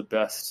offers the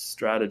best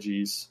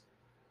strategies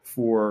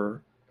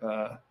for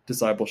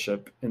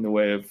discipleship in the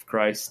way of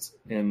Christ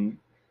and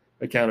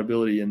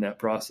accountability in that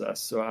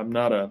process. So I'm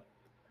not an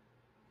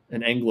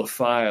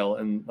Anglophile,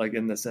 and like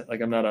in the sense,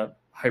 like I'm not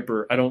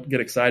I don't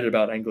get excited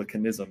about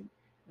Anglicanism.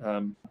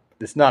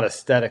 It's not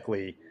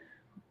aesthetically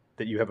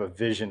that you have a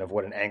vision of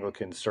what an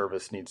Anglican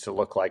service needs to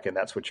look like, and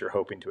that's what you're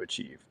hoping to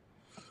achieve.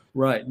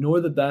 Right.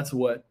 Nor that that's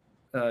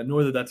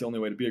the only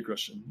way to be a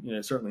Christian.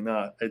 Certainly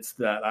not. It's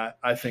that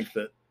I think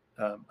that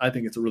I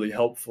think it's a really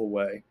helpful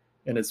way.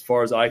 And as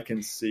far as I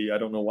can see, I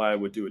don't know why I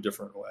would do a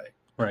different way.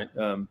 Right.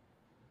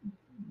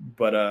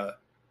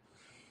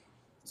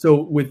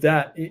 So with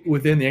that,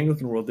 within the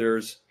Anglican world,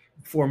 there's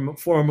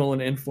formal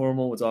and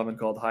informal, what's often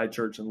called high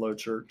church and low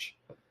church.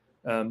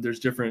 There's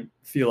different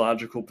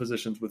theological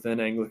positions within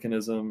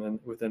Anglicanism and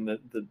within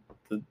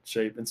the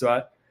shape. And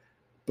so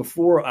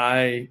before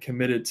I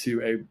committed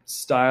to a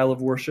style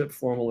of worship,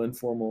 formal,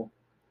 informal,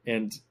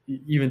 and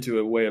even to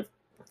a way of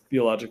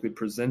theologically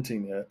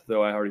presenting it,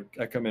 though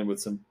I come in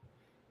with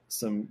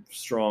some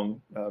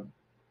strong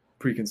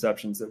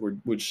preconceptions that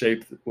would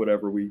shape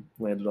whatever we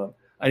landed on.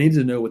 I needed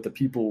to know what the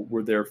people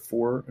were there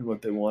for and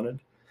what they wanted.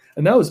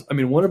 And that was,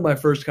 one of my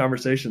first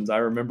conversations I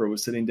remember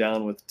was sitting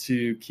down with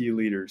two key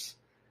leaders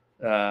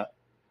who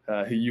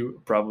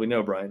you probably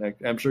know, Brian.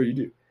 I'm sure you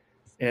do.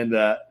 And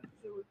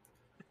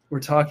we're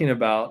talking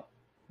about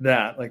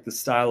that, like the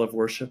style of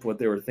worship, what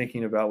they were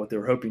thinking about, what they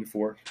were hoping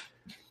for.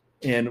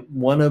 And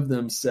one of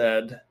them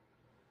said,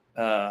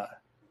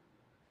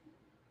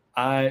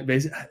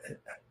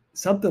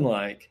 something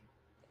like,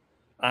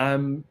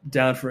 I'm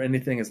down for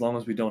anything as long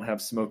as we don't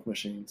have smoke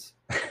machines.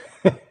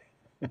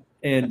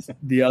 And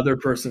the other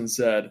person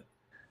said,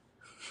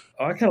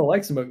 oh, I kind of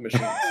like smoke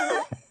machines.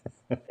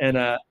 And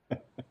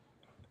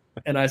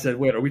I said,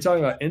 wait, are we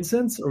talking about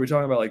incense or are we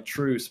talking about like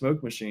true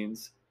smoke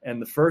machines? And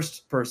the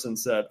first person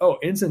said, oh,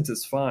 incense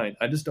is fine.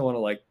 I just don't want to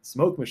like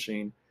smoke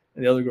machine.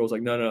 And the other girl was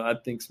like, no, I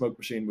think smoke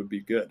machine would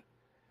be good.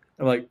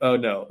 I'm like, oh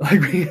no,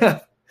 like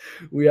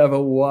we have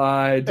a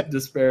wide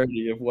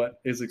disparity of what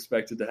is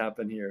expected to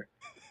happen here.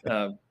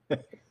 And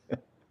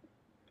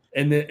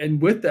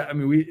with that,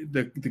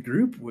 the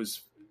group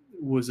was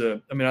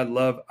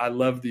I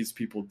love these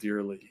people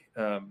dearly.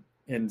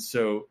 And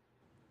so,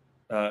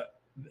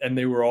 and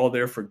they were all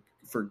there for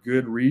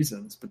good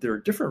reasons, but there were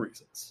different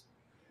reasons.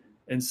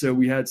 And so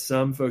we had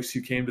some folks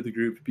who came to the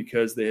group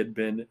because they had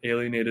been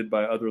alienated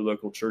by other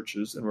local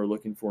churches and were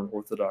looking for an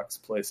Orthodox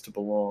place to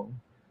belong.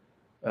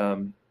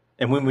 And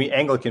when we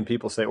Anglican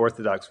people say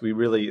Orthodox,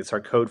 it's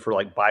our code for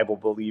like Bible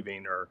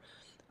believing or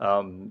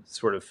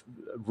sort of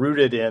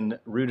rooted in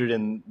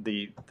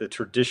the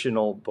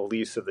traditional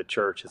beliefs of the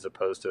church, as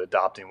opposed to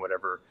adopting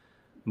whatever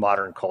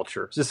modern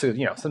culture. Just so,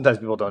 sometimes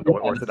people don't know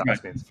what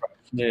Orthodox means.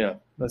 Yeah,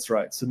 that's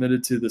right.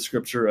 Submitted to the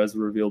Scripture as the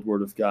revealed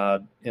Word of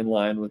God, in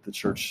line with the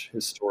church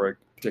historic,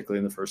 particularly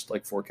in the first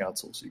like four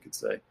councils, you could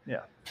say.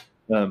 Yeah.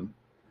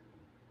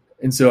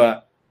 And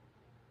so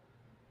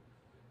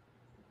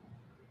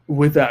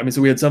with that,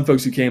 so we had some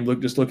folks who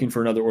came just looking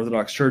for another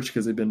Orthodox church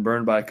because they'd been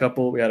burned by a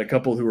couple. We had a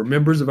couple who were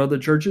members of other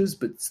churches,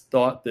 but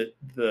thought that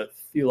the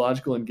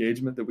theological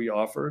engagement that we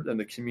offered and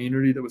the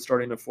community that was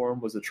starting to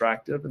form was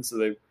attractive. And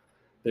so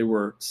they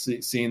were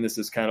seeing this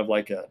as kind of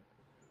like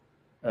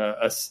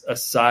a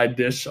side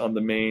dish on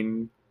the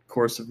main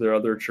course of their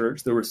other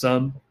church. There were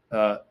some,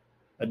 a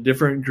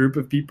different group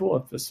of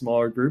people, a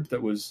smaller group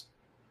that was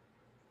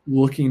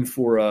looking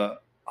for a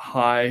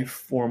high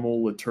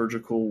formal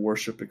liturgical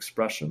worship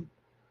expression.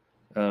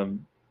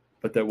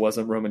 But that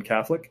wasn't Roman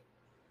Catholic.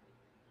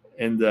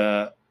 And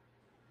then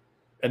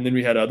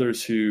we had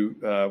others who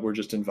were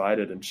just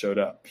invited and showed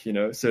up,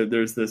 so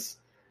there's this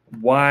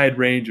wide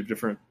range of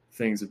different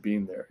things of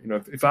being there.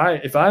 If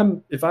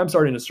I'm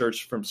starting to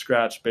search from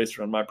scratch based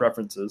on my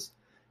preferences,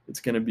 it's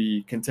going to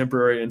be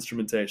contemporary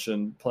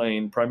instrumentation,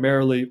 playing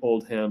primarily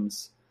old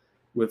hymns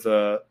with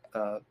a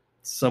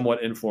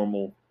somewhat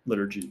informal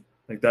liturgy.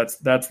 Like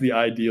that's the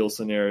ideal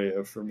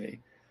scenario for me.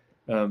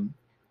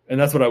 And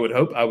that's what I would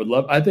hope. I would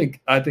love. I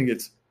think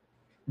it's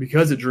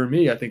because it drew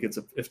me. I think it's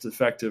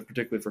effective,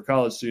 particularly for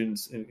college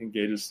students. It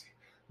engages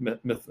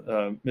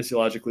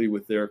missiologically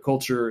with their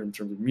culture in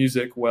terms of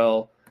music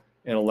well,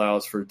 and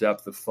allows for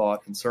depth of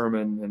thought and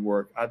sermon and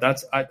work.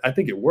 I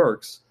think it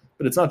works.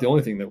 but it's not the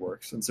only thing that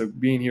works. And so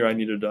being here, I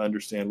needed to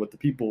understand what the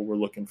people were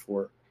looking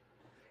for.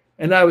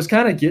 And I was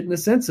kind of getting a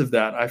sense of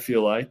that, I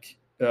feel like,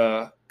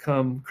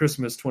 come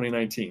Christmas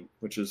 2019,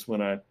 which is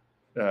when I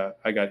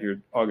got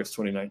here August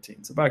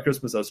 2019. So by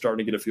Christmas, I was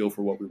starting to get a feel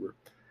for what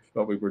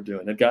we were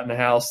doing. I'd gotten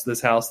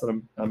this house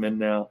that I'm in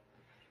now.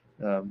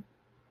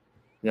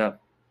 Yeah.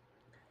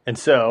 And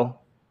so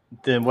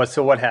then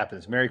what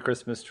happens? Merry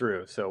Christmas,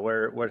 Drew. So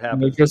what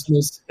happens? Merry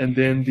Christmas, and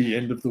then the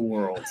end of the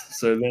world.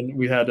 So then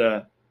we had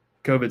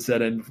COVID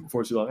set in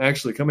for too long.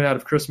 Actually, coming out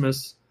of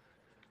Christmas,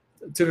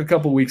 took a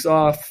couple weeks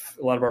off.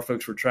 A lot of our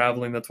folks were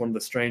traveling. That's one of the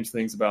strange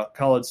things about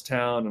college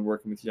town and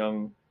working with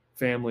young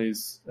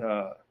families,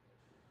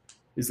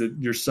 is that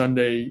your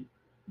Sunday,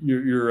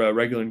 your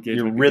regular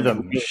engagement, your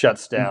rhythm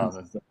shuts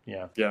down.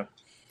 Yeah.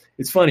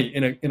 It's funny,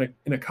 in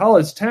a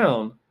college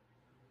town,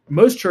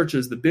 most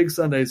churches, the big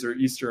Sundays are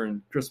Easter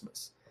and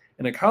Christmas.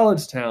 In a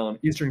college town,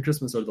 Easter and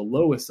Christmas are the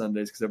lowest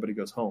Sundays because everybody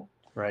goes home.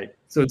 Right.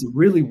 So it's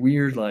really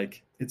weird.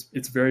 Like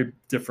it's very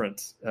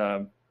different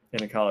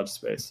in a college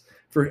space.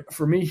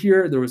 For me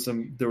here, there was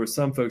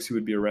some folks who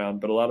would be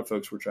around, but a lot of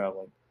folks were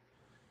traveling.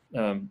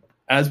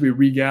 As we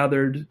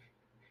regathered,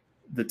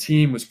 the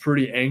team was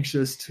pretty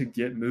anxious to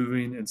get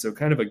moving, and so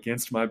kind of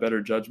against my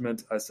better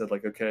judgment, I said,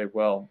 like, okay,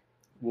 well,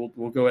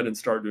 we'll go ahead and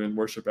start doing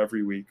worship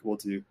every week. We'll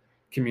do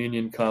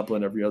communion,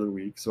 compline every other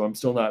week. So I'm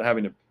still not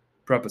having to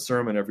prep a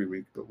sermon every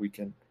week, but we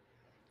can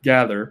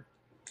gather.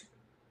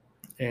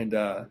 And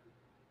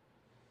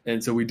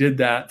so we did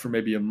that for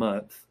maybe a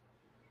month,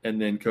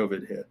 and then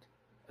COVID hit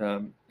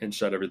and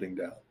shut everything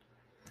down.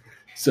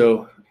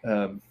 So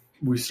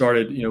we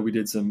started, we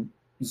did some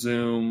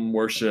Zoom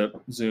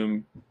worship,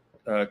 Zoom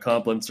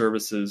compline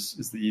services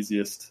is the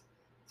easiest.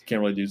 You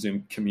can't really do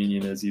Zoom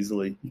communion as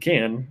easily. You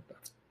can.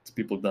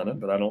 People have done it,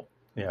 but I don't.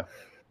 Yeah.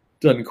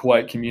 Doesn't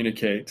quite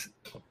communicate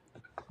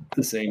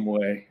the same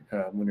way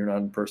when you're not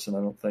in person, I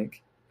don't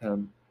think.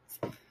 And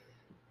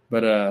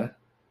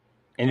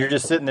you're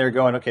just sitting there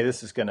going, okay,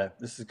 this is gonna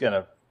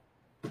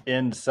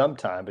end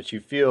sometime, but you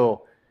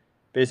feel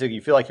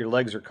like your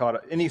legs are caught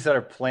up. Any sort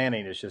of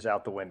planning is just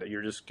out the window.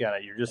 You're just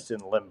in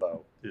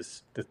limbo.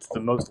 It's the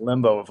most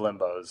limbo of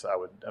limbos, I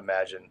would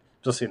imagine,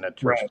 just in a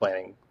church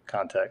planning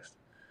context.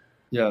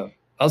 Yeah,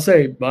 I'll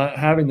say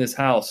having this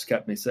house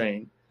kept me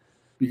sane,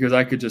 because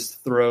I could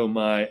just throw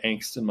my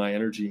angst and my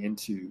energy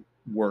into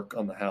work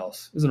on the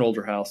house. It was an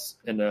older house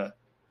and a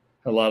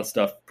lot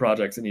of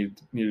projects that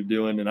needed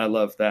doing, and I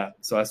loved that.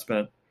 So I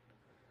spent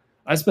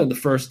the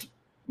first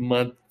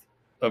month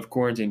of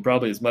quarantine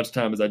probably as much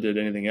time as I did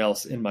anything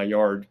else in my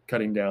yard,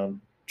 cutting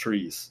down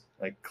trees,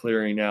 like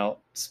clearing out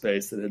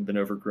space that had been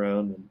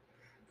overgrown.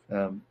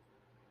 And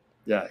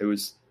it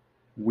was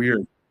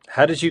weird.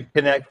 How did you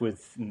connect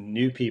with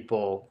new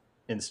people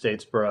in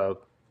Statesboro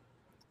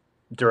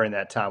during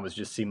that time? Was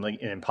just seemed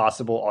like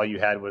impossible? All you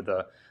had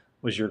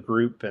was your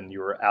group, and you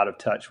were out of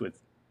touch with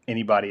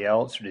anybody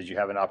else? Or did you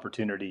have an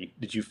opportunity?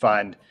 Did you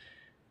find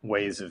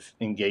ways of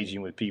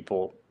engaging with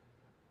people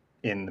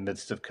in the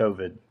midst of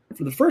COVID?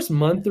 For the first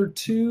month or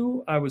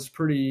two, I was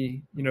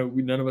pretty,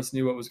 none of us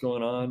knew what was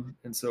going on.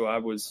 And so I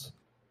was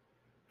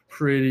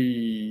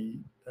pretty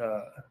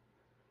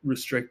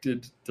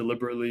restricted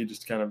deliberately,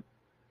 just kind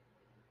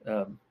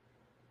of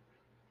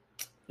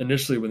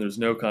initially when there's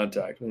no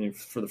contact.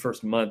 For the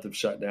first month of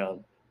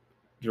shutdown,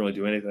 didn't really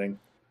do anything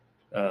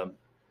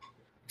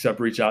except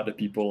reach out to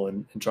people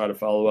and try to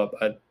follow up.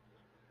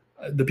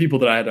 The people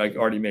that I had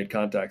already made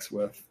contacts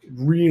with,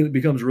 it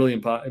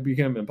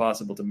became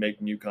impossible to make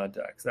new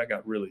contacts. That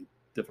got really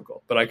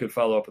difficult, but I could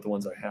follow up with the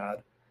ones I had.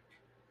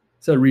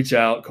 So reach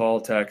out, call,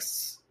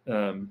 texts,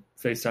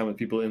 FaceTime with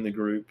people in the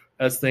group.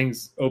 As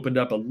things opened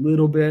up a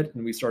little bit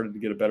and we started to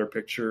get a better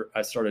picture,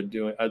 I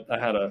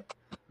had a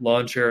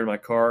lawn chair in my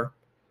car,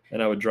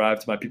 and I would drive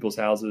to my people's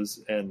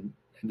houses and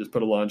just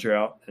put a lawn chair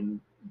out,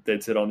 and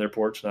they'd sit on their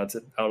porch and I'd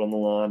sit out on the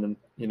lawn and,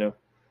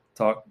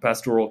 talk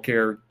pastoral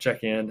care,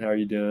 check in, how are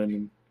you doing,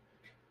 and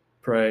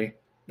pray.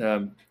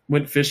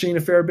 Went fishing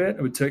a fair bit.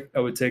 I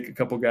would take a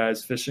couple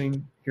guys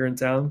fishing here in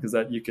town, because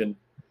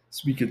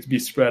we could be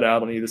spread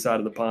out on either side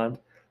of the pond.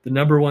 The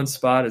number one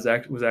spot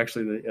was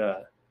actually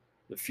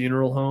the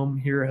funeral home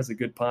here has a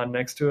good pond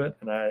next to it,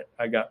 and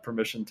I got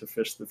permission to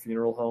fish the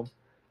funeral home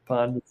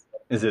pond.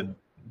 Is it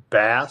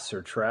bass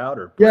or trout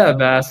or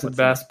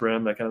bass,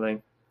 brim, that kind of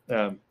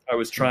thing. I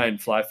was trying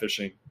fly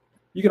fishing.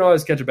 You can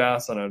always catch a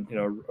bass on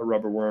a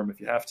rubber worm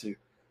if you have to,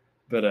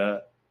 but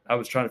I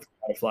was trying to figure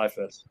out how to fly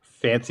fish.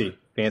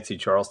 Fancy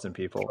Charleston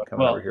people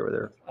coming over here with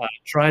their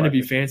trying to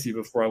be fancy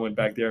before I went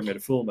back there and made a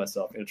fool of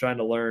myself. Trying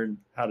to learn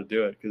how to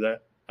do it, because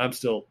I'm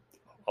still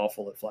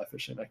awful at fly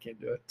fishing. I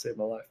can't do it. Save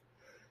my life.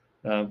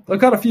 I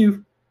caught a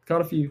few,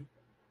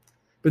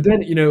 but then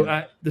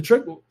the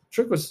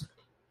trick was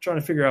trying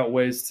to figure out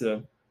ways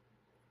to,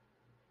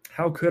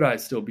 how could I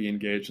still be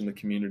engaged in the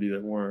community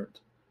that weren't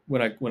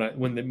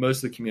when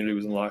most of the community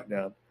was in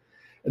lockdown.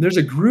 And there's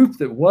a group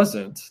that was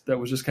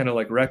just kind of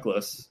like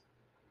reckless.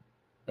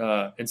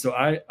 And so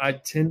I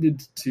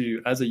tended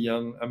to,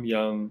 I'm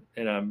young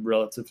and I'm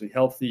relatively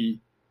healthy.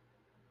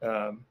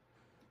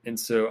 And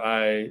so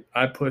I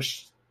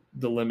pushed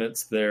the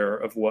limits there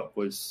of what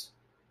was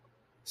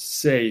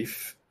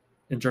safe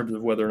in terms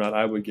of whether or not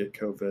I would get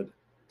COVID.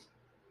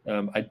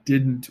 I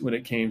didn't when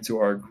it came to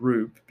our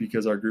group,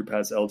 because our group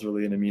has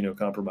elderly and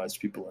immunocompromised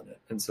people in it.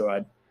 And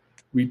so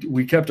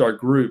we kept our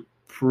group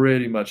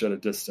pretty much at a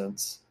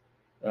distance.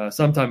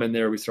 Sometime in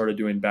there, we started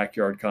doing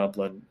backyard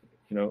Compline,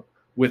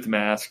 with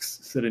masks,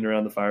 sitting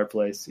around the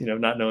fireplace,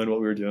 not knowing what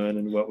we were doing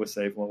and what was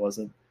safe and what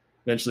wasn't.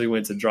 Eventually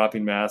went to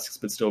dropping masks,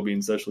 but still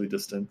being socially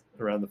distant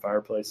around the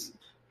fireplace,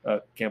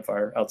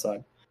 campfire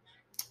outside.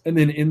 And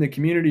then in the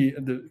community,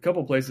 the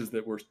couple places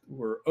that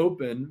were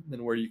open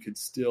and where you could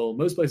still,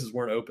 most places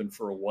weren't open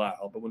for a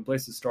while, but when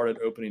places started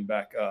opening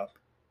back up,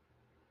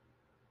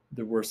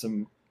 there were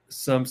some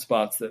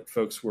spots that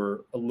folks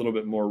were a little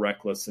bit more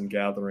reckless in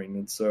gathering.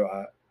 And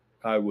so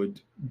I would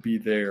be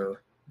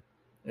there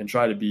and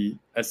try to be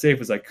as safe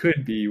as I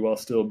could be while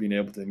still being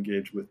able to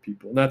engage with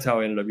people. And that's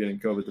how I ended up getting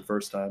COVID the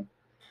first time,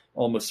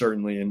 almost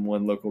certainly in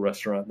one local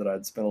restaurant that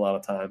I'd spent a lot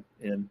of time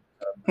in,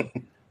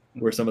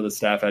 where some of the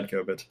staff had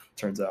COVID,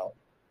 turns out.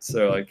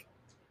 So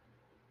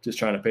just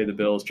trying to pay the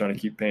bills, trying to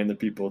keep paying the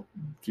people,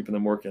 keeping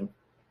them working.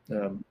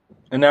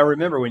 And I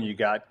remember when you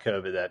got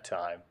COVID that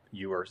time,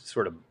 you were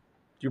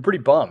pretty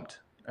bummed.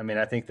 I mean,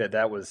 I think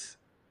that was,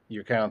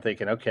 you're kind of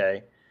thinking,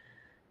 okay,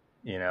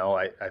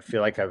 I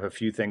feel like I have a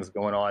few things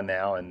going on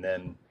now. And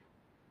then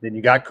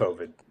you got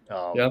COVID.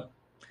 Yep.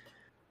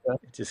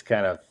 It just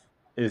kind of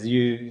is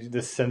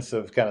this sense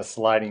of kind of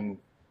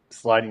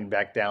sliding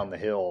back down the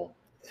hill.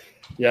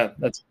 Yeah,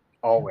 that's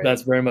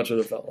very much what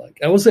it felt like.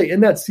 I will say,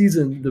 in that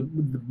season,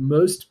 the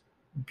most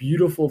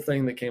beautiful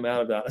thing that came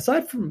out of that,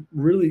 aside from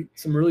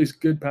some really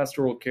good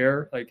pastoral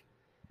care,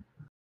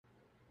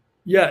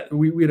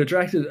 we had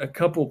attracted a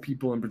couple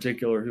people in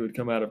particular who had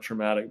come out of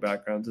traumatic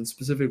backgrounds, and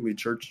specifically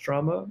church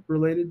trauma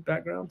related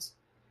backgrounds,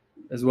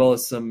 as well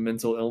as some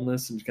mental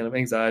illness and kind of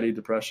anxiety,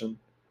 depression.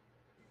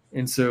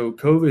 And so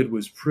COVID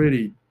was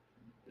pretty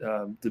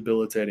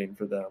debilitating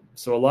for them.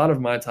 So a lot of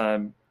my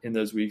time in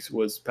those weeks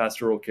was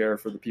pastoral care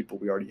for the people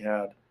we already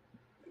had.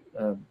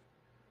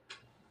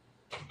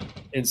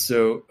 And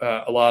so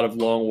a lot of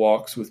long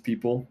walks with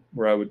people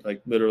where I would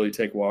literally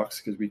take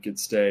walks because we could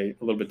stay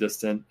a little bit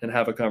distant and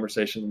have a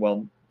conversation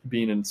while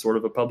being in sort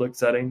of a public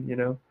setting,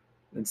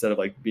 instead of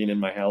being in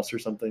my house or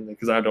something,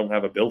 because I don't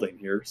have a building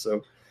here.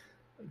 So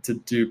to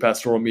do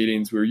pastoral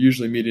meetings, we were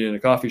usually meeting in a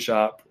coffee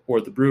shop or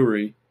at the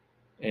brewery.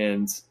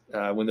 And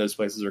when those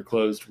places are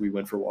closed, we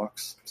went for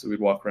walks. So we'd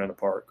walk around a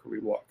park, or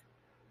we'd walk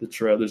the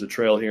trail. There's a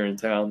trail here in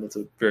town that's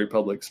a very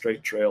public,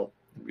 straight trail.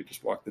 We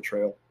just walk the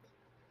trail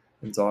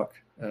and talk,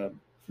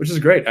 which is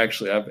great,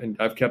 actually.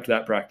 I've kept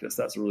that practice.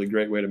 That's a really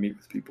great way to meet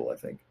with people, I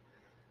think.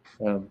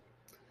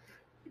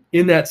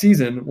 In that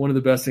season, one of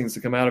the best things to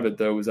come out of it,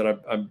 though, was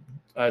that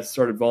I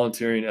started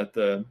volunteering at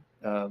the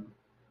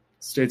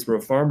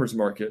Statesboro Farmers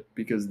Market,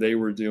 because they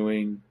were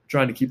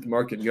trying to keep the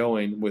market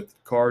going with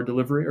car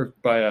delivery, or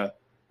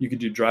you could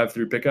do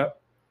drive-through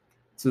pickup.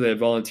 So they had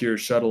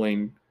volunteers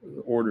shuttling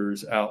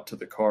orders out to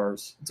the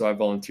cars. So I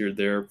volunteered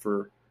there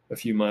for a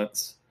few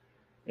months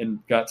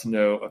and got to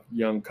know a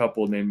young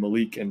couple named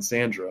Malik and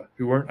Sandra,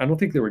 I don't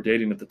think they were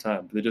dating at the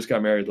time, but they just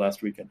got married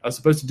last weekend. I was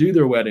supposed to do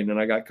their wedding, and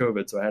I got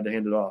COVID, so I had to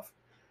hand it off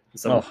to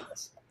someone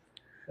else,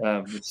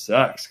 which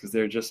sucks because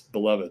they're just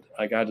beloved.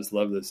 I just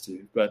love those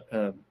two. But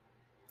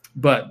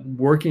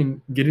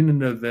getting to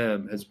know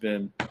them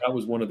that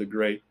was one of the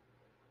great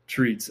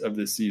treats of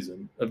this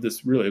season,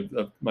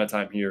 of my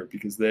time here,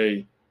 because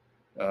they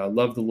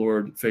love the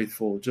Lord,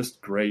 faithful, just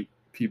great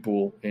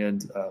people.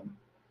 And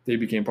they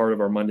became part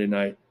of our Monday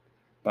night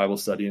Bible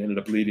study and ended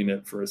up leading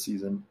it for a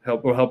season,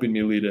 helping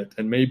me lead it,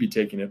 and maybe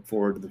taking it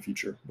forward in the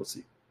future. We'll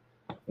see.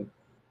 So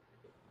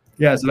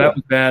that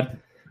was bad.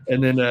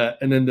 And then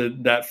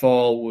that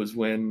fall was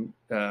when,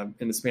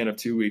 in the span of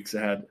 2 weeks,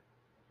 I had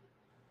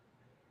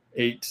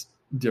 8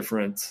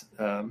 different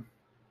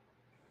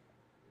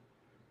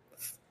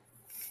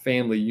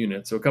family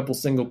units. So a couple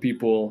single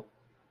people,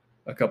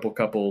 a couple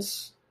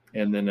couples,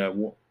 and then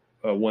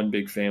one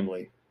big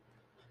family.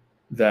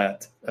 So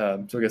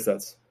I guess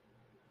that's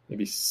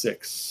maybe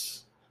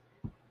 6.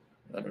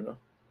 I don't know.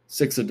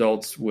 6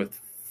 adults with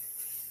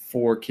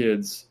 4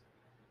 kids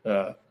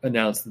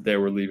announced that they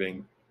were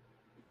leaving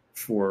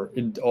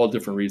in all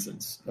different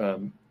reasons.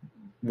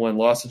 One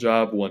lost a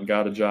job, one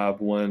got a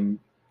job,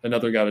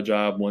 another got a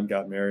job, one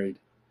got married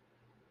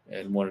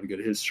and wanted to go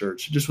to his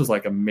church. It just was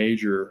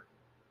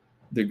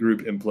the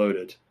group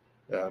imploded.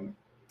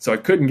 So I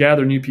couldn't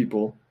gather new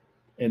people.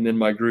 And then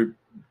my group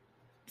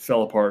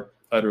fell apart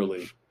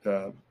utterly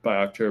by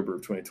October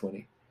of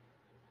 2020.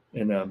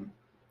 And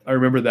I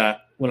remember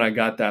that when I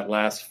got that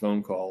last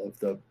phone call of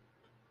the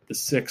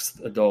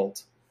 6th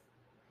adult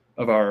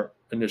of our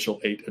initial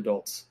 8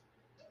 adults,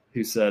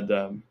 who said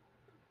that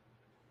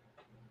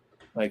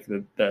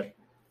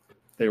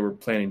they were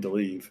planning to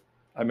leave.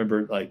 I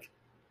remember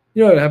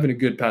having a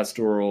good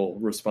pastoral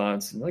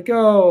response and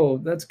oh,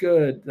 that's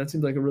good. That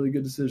seems like a really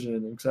good decision.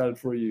 I'm excited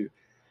for you.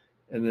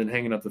 And then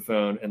hanging up the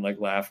phone and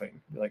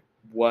laughing,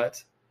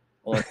 what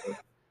on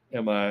earth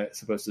am I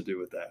supposed to do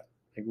with that?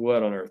 Like,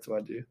 what on earth do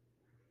I do?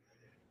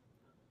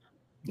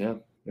 Yeah,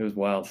 it was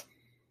wild.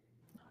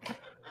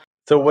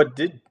 So what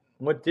did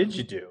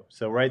you do?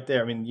 So right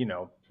there, I mean,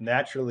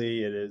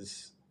 naturally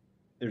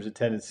there's a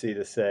tendency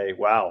to say,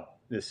 wow,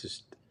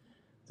 this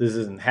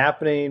isn't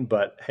happening,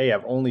 but hey,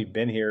 I've only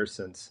been here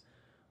since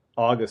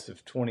August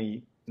of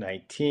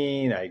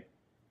 2019. I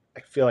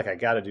feel like I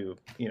got to do,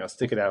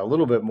 stick it out a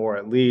little bit more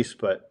at least,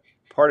 but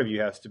part of you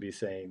has to be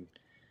saying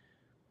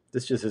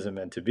this just isn't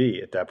meant to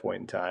be at that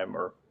point in time.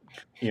 Or,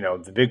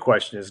 the big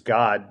question is,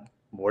 God,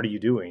 what are you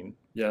doing?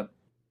 Yeah,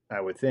 I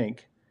would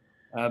think.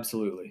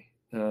 absolutely.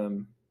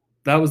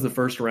 That was the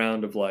first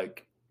round of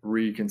like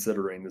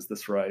reconsidering, is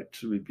this right?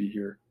 Should we be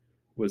here?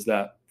 Was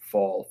that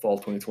fall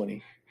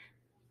 2020.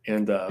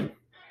 And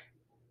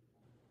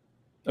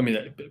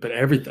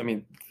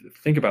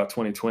think about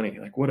 2020,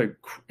 like what a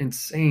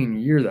insane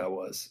year that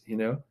was,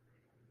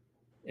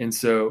 And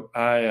so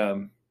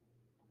I,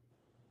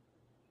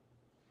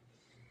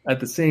 at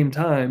the same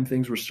time,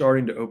 things were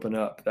starting to open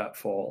up that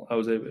fall. I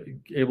was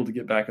able to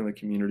get back in the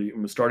community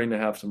and was starting to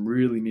have some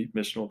really neat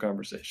missional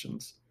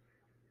conversations.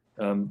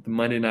 The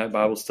Monday night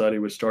Bible study,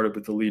 which started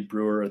with the lead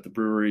brewer at the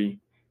brewery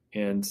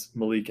and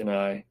Malik and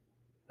I,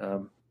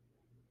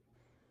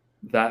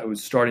 that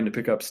was starting to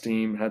pick up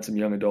steam, had some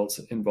young adults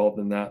involved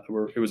in that.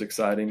 It was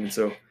exciting. And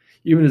so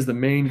even as the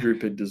main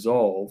group had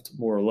dissolved,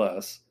 more or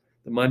less,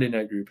 the Monday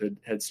night group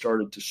had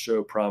started to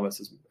show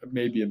promises,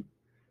 maybe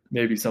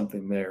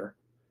something there.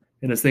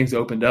 And as things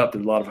opened up,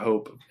 there's a lot of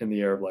hope in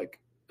the air of like,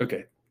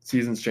 okay,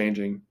 season's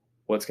changing.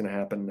 What's going to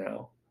happen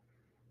now?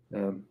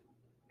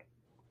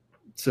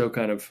 So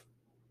kind of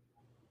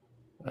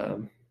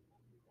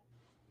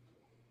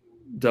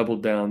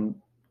doubled down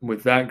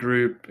with that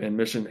group and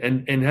mission,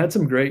 and had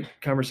some great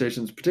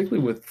conversations,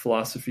 particularly with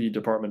philosophy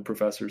department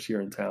professors here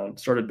in town.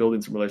 Started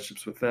building some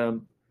relationships with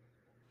them.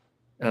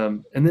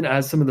 And then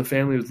as some of the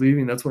family was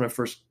leaving, that's when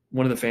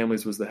one of the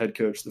families was the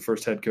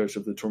first head coach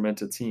of the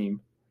Tormenta team.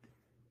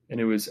 And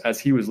it was as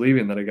he was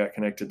leaving that I got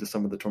connected to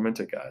some of the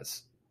Tormenta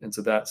guys. And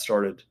so that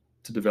started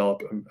to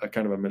develop a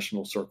kind of a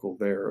missional circle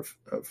there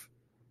of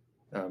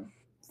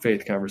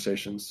faith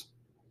conversations.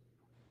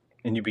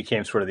 And you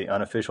became sort of the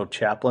unofficial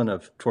chaplain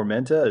of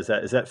Tormenta. Is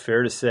that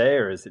fair to say,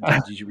 or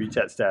did you reach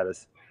that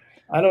status?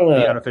 I don't know.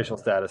 The unofficial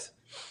status.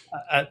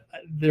 I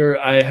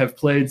have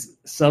played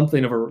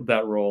something of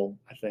that role,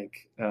 I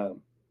think.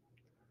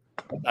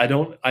 I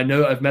know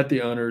I've met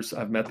the owners.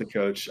 I've met the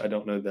coach. I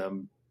don't know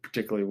them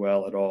particularly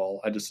well at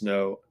all. I just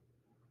know,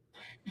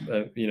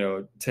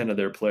 10 of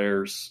their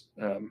players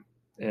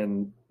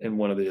and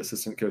one of the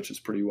assistant coaches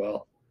pretty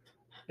well.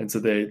 And so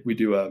we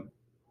do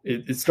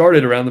it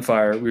started around the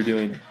fire. We were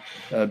doing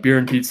beer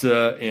and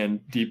pizza and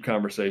deep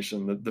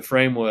conversation. The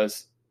frame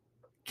was,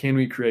 can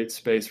we create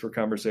space for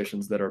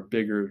conversations that are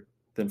bigger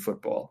than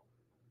football?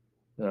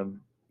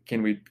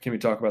 Can we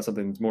talk about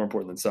something that's more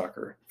important than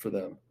soccer for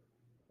them?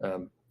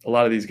 A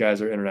lot of these guys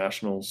are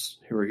internationals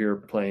who are here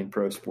playing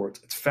pro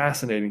sports. It's a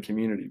fascinating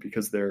community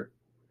because they've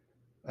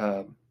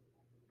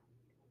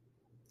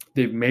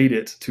made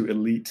it to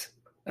elite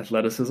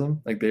athleticism.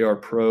 Like they are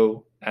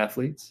pro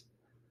athletes,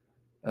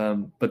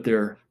 but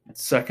they're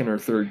second or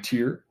third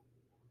tier.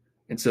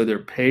 And so they're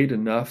paid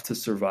enough to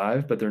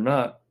survive, but they're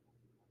not,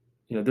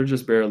 they're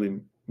just barely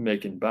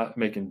making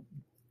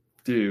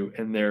do.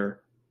 And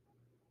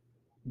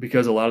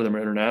because a lot of them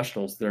are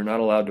internationals, they're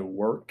not allowed to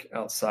work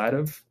outside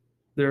of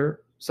their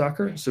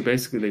soccer. So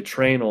basically they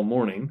train all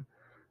morning,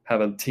 have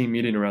a team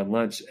meeting around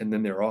lunch, and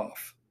then they're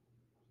off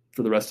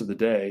for the rest of the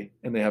day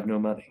and they have no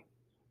money.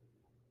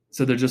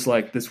 So they're just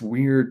like this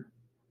weird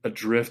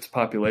adrift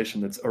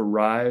population that's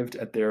arrived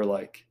at their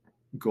like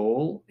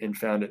goal and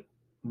found it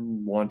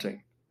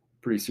wanting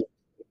pretty soon.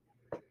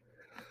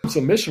 So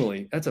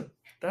missionally, that's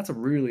a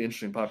really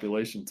interesting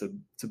population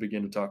to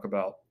begin to talk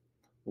about.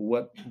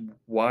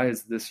 Why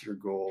is this your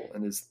goal?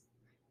 And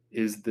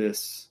is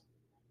this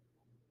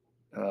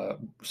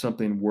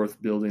something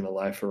worth building a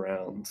life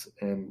around?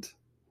 And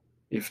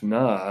if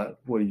not,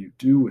 what do you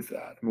do with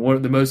that? I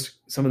mean,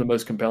 some of the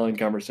most compelling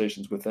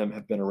conversations with them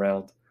have been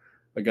around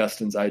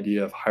Augustine's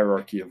idea of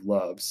hierarchy of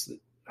loves,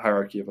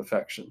 hierarchy of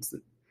affections.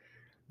 That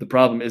the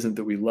problem isn't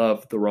that we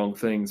love the wrong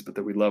things, but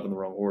that we love in the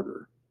wrong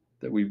order.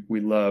 That we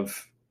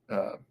love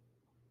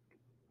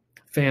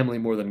family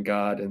more than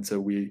God, and so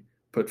we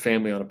put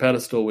family on a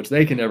pedestal, which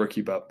they can never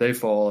keep up. They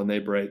fall and they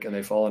break, and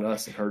they fall on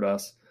us and hurt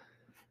us.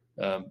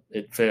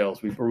 It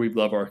fails. We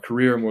love our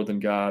career more than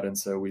God, and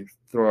so we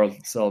throw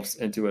ourselves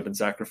into it and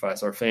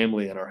sacrifice our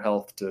family and our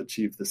health to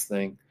achieve this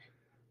thing,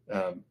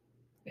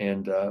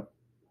 and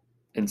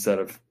instead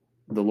of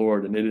the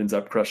Lord, and it ends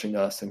up crushing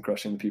us and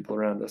crushing the people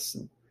around us.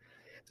 And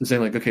so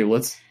saying like, okay,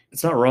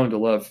 it's not wrong to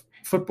love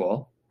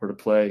football or to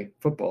play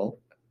football.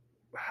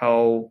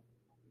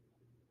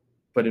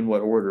 But in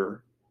what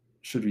order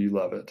should we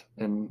love it?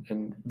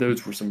 And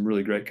those were some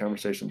really great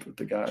conversations with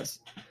the guys.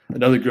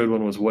 Another good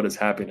one was, what is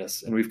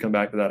happiness? And we've come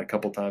back to that a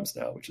couple times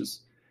now, which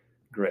is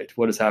great.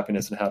 What is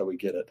happiness and how do we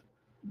get it?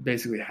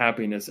 Basically,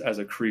 happiness as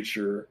a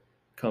creature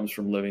comes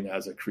from living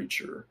as a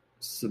creature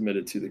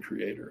submitted to the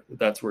Creator.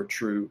 That's where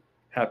true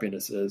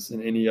happiness is,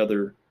 and any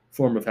other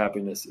form of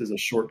happiness is a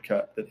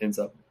shortcut that ends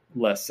up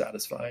less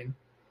satisfying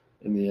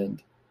in the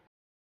end.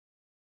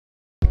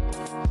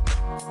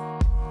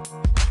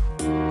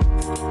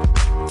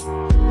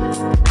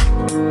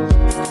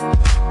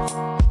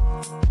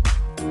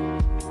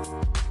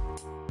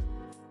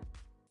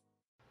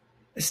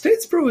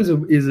 Statesboro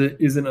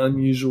is an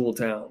unusual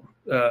town.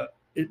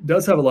 It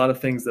does have a lot of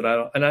things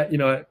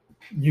that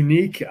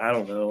unique. I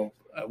don't know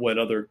what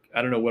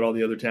all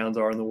the other towns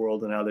are in the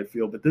world and how they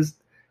feel, but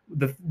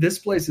this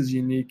place is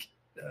unique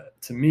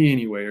to me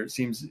anyway, or it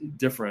seems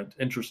different,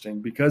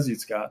 interesting, because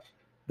it's got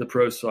the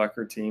pro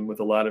soccer team with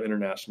a lot of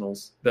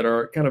internationals that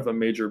are kind of a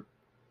major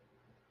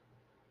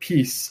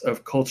piece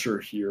of culture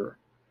here.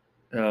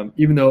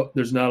 Even though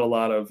there's not a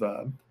lot of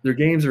their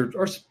games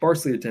are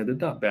sparsely attended,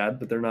 not bad,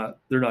 but they're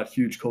not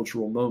huge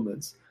cultural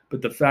moments.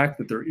 But the fact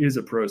that there is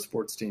a pro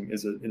sports team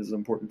is an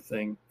important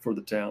thing for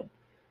the town.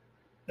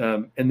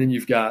 And then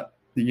you've got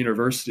the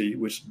university,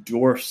 which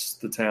dwarfs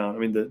the town. I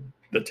mean,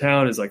 the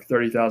town is like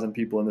 30,000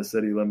 people in the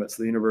city limits.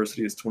 The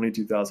university is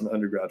 22,000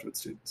 undergraduate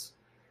students.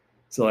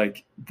 So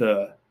like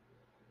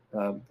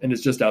and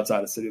it's just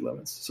outside of city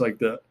limits. So like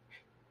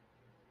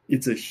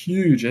it's a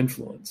huge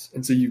influence.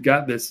 And so you've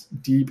got this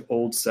deep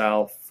Old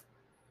South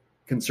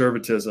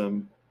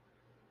conservatism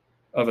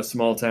of a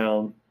small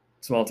town,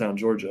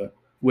 Georgia,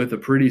 with a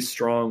pretty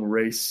strong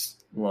race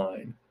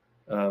line.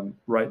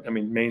 Right. I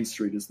mean, Main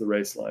Street is the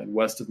race line.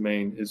 West of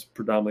Main is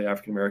predominantly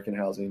African-American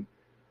housing.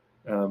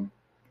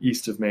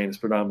 East of Main is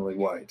predominantly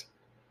white.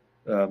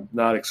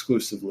 Not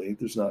exclusively.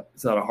 It's not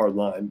a hard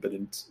line, but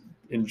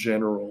in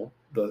general,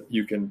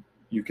 you can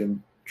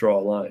draw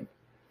a line.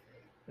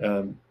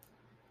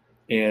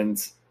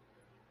 And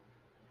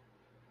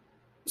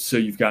so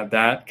you've got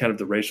that kind of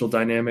the racial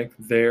dynamic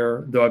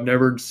there, though I've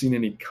never seen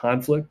any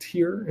conflict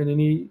here in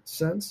any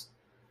sense.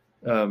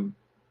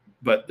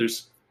 But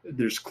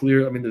there's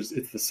clear, I mean, it's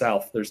the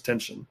South, there's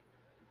tension.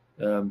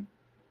 The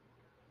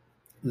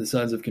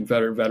Sons of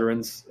Confederate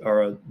Veterans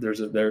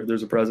there's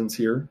a presence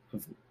here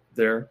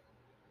there.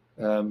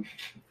 And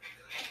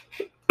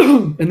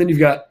then you've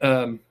got,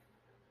 the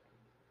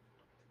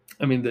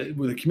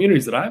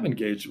communities that I've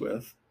engaged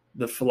with,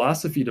 the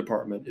philosophy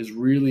department is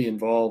really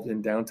involved in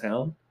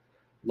downtown,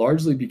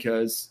 largely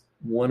because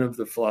one of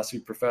the philosophy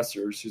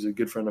professors, who's a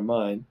good friend of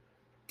mine,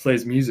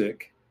 plays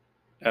music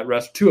at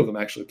two of them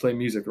actually play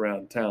music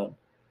around town.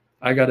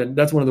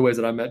 That's one of the ways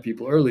that I met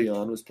people early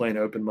on, was playing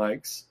open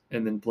mics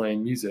and then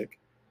playing music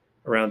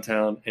around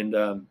town.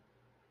 And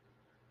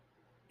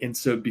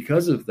so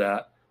because of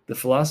that, the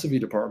philosophy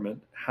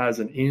department has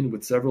an in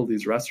with several of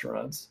these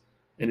restaurants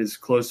and is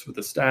close with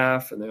the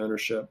staff and the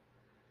ownership.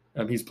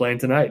 He's playing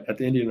tonight at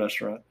the Indian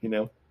restaurant, and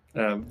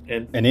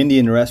an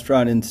Indian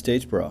restaurant in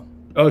Statesboro.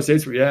 Oh,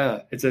 Statesboro,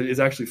 yeah, it's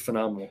actually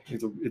phenomenal.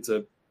 It's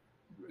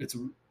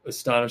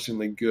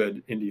astonishingly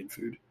good Indian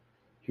food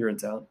here in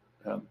town.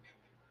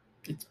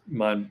 It's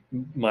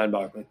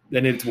mind-boggling,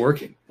 and it's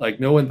working. Like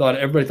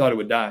everybody thought it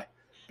would die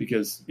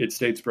because it's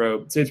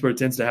Statesboro. Statesboro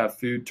tends to have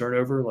food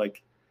turnover.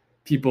 Like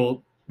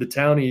the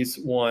townies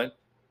want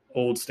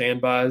old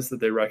standbys that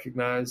they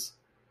recognize.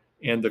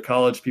 And the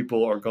college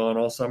people are gone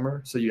all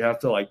summer. So you have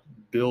to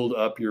build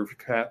up your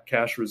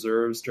cash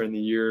reserves during the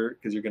year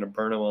because you're going to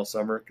burn them all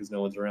summer because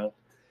no one's around.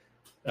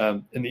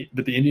 But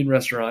the Indian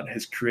restaurant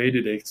has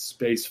created a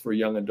space for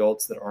young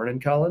adults that aren't in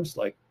college,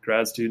 like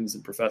grad students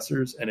and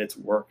professors, and it's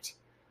worked.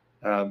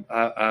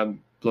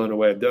 I'm blown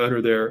away. The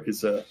owner there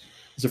is a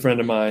friend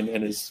of mine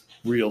and is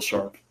real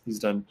sharp. He's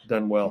done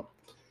well.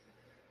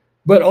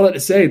 But all that to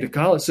say, the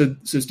college, so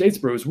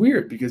Statesboro is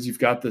weird because you've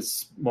got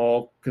this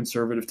small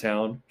conservative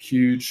town,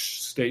 huge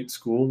state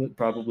school that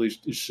probably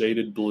is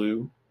shaded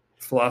blue,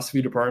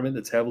 philosophy department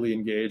that's heavily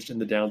engaged in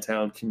the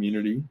downtown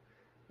community,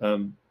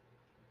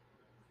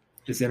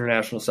 this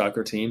international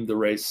soccer team, the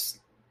race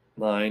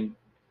line.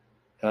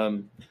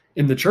 In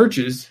the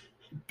churches,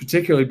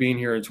 particularly being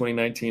here in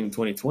 2019 and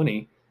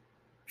 2020,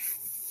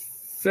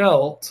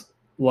 felt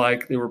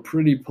like they were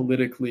pretty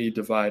politically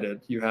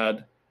divided. You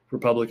had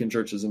Republican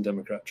churches and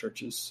Democrat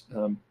churches.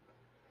 And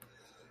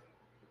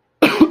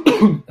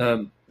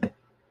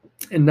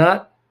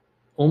not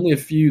only a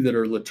few that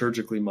are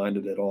liturgically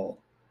minded at all.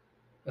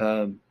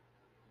 A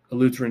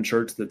Lutheran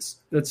church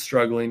that's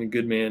struggling, a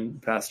good man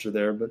pastor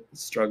there, but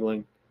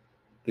struggling.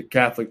 The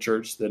Catholic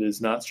church that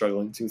is not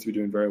struggling seems to be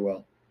doing very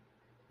well.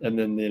 And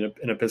then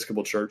an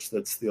Episcopal church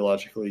that's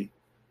theologically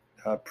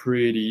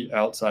pretty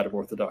outside of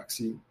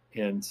orthodoxy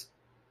and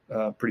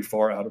pretty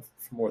far out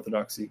from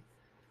orthodoxy.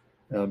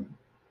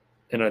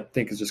 And I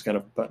think is just kind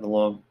of butting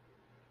along.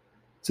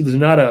 So there's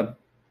not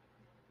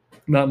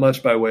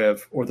much by way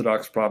of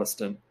Orthodox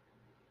Protestant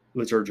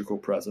liturgical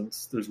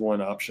presence. There's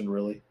one option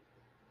really,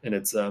 and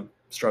it's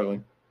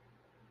struggling.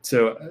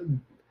 So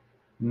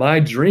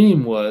my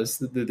dream was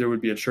that there would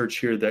be a church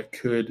here that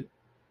could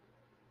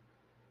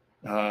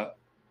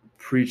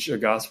preach a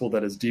gospel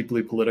that is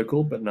deeply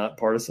political but not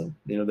partisan.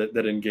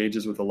 That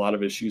engages with a lot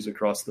of issues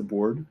across the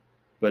board,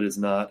 but is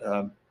not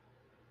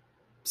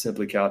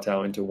simply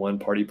kowtowing to one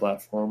party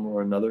platform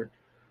or another.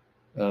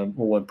 or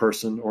one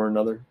person or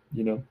another,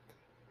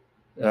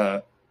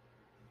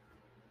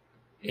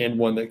 and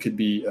one that could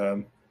be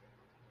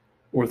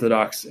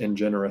orthodox and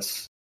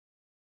generous.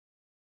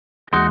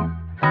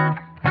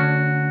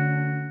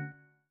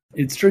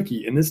 It's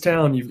tricky. In this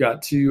town, you've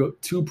got two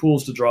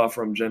pools to draw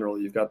from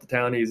generally. You've got the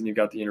townies and you've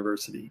got the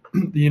university.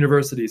 The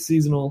university is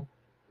seasonal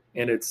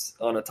and it's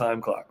on a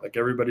time clock. Like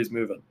everybody's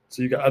moving.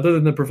 So you got, other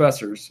than the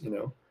professors,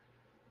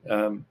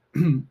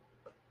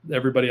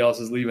 everybody else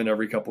is leaving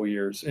every couple of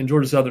years. And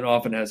Georgia Southern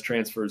often has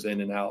transfers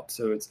in and out.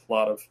 So it's a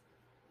lot of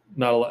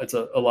not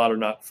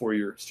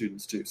 4-year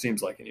students too.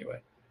 Seems like anyway.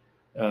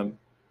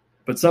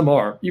 But some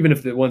are, even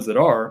if the ones that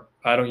are,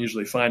 I don't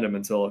usually find them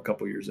until a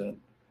couple years in.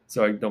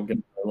 So I don't get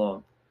them very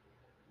long.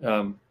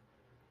 And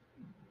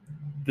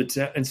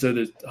so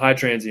there's high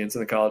transients in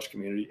the college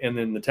community, and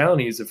then the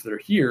townies, if they're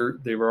here,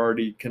 they were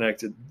already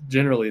connected.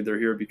 Generally, they're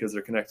here because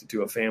they're connected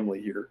to a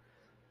family here,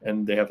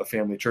 and they have a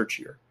family church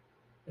here.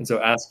 And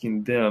so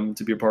asking them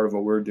to be a part of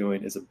what we're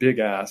doing is a big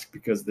ask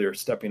because they're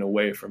stepping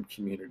away from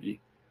community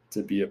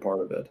to be a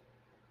part of it.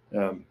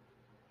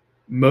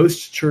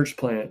 Most church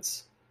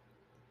plants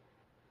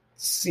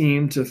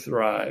seem to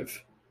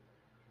thrive,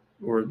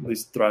 or at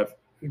least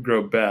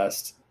grow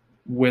best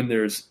when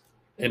there's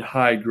in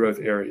high growth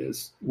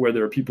areas where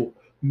there are people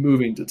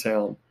moving to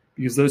town,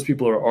 because those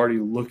people are already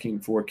looking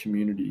for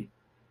community.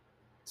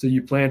 So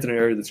you plant in an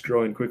area that's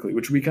growing quickly,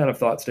 which we kind of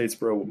thought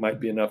Statesboro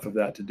might be enough of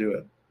that to do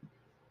it.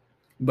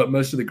 But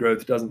most of the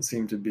growth doesn't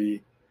seem to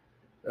be,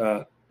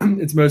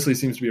 it mostly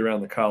seems to be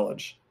around the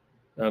college.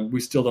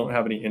 We still don't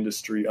have any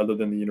industry other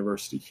than the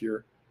university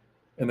here.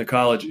 And the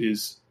college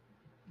is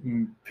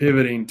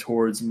pivoting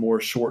towards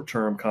more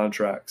short-term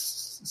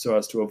contracts so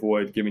as to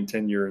avoid giving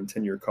tenure and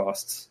tenure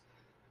costs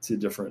to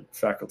different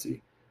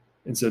faculty.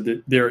 And so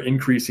they're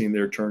increasing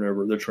their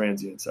turnover, their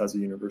transients as a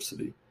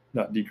university,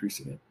 not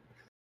decreasing it.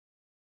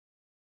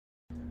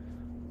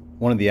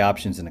 One of the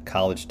options in a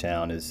college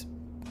town is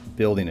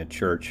building a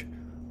church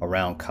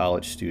around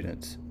college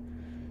students.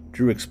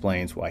 Drew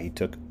explains why he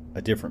took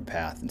a different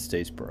path in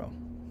Statesboro.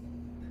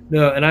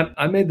 No, and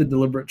I made the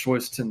deliberate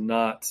choice to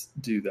not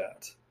do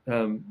that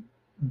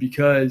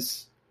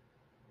because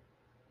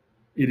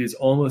it is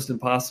almost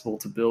impossible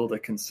to build a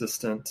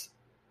consistent,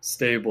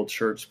 stable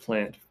church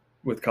plant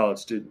with college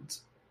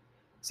students.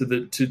 So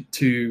that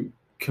to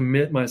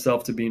commit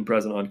myself to being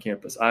present on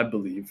campus, I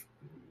believe,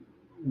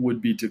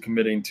 would be to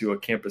committing to a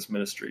campus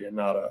ministry and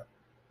not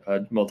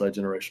a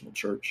multi-generational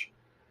church.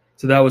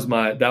 So that was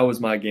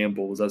my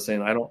gamble. Was I was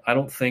saying I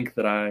don't think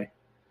that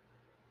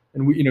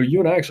and we, you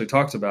and I actually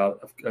talked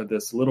about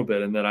this a little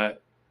bit, and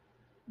that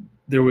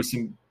there was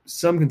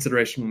some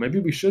consideration. Maybe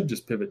we should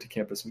just pivot to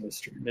campus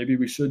ministry. Maybe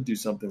we should do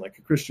something like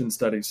a Christian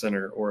Study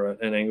Center or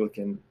an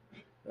Anglican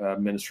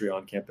ministry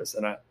on campus.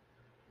 And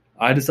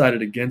I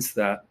decided against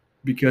that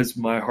because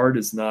my heart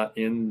is not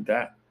in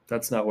that.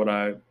 That's not what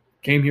I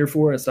came here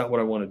for. It's not what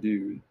I want to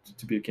do,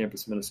 to be a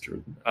campus minister.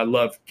 I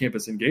love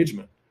campus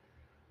engagement,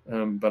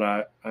 but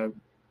I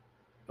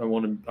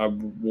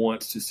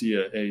want to see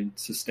a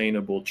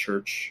sustainable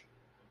church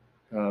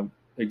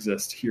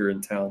exist here in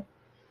town.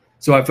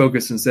 So I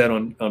focused instead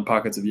on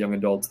pockets of young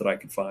adults that I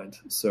could find.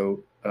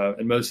 So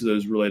and most of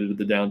those related to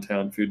the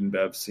downtown food and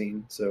bev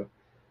scene. So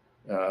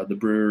the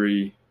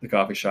brewery, the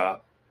coffee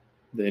shop,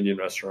 the Indian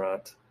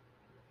restaurant.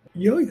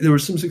 There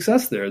was some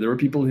success there. There were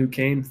people who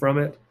came from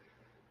it,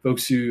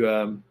 folks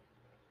who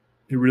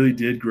really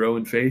did grow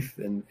in faith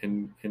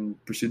and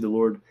pursued the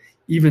Lord.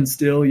 Even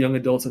still, young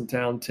adults in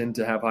town tend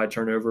to have high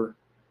turnover.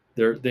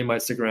 They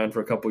might stick around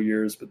for a couple of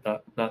years,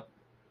 but not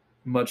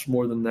much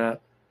more than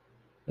that.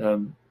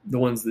 The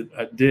ones that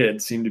I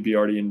did seem to be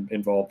already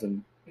involved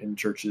in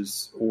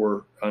churches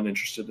or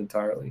uninterested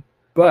entirely.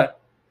 But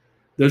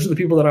those are the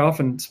people that I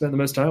often spend the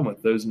most time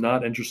with, those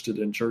not interested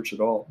in church at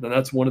all. And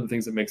that's one of the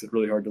things that makes it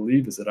really hard to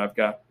leave, is that I've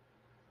got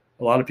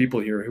a lot of people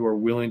here who are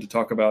willing to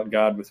talk about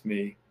God with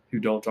me who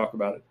don't talk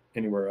about it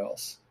anywhere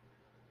else.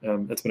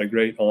 It's been a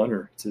great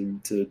honor to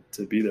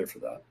be there for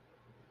that.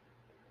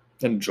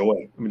 And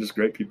joy. Just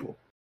great people.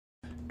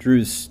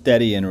 Drew's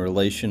steady and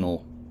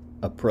relational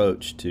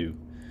approach to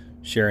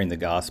sharing the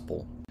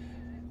gospel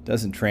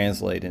doesn't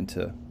translate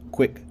into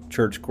quick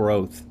church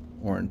growth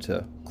or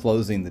into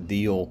closing the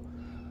deal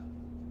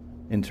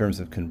in terms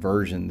of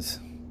conversions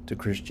to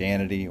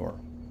Christianity or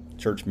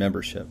church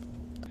membership.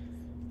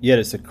 Yet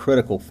it's a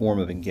critical form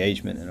of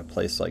engagement in a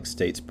place like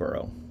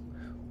Statesboro,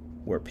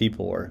 where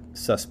people are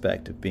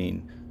suspect of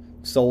being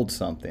sold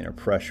something or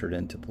pressured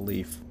into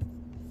belief.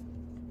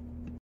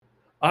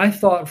 I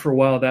thought for a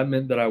while that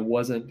meant that I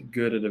wasn't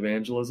good at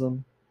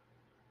evangelism,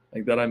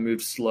 like that I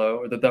moved slow,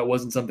 or that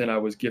wasn't something I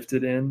was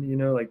gifted in,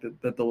 like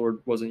that the Lord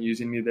wasn't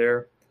using me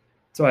there.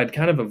 So I'd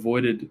kind of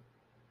avoided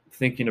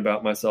thinking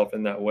about myself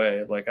in that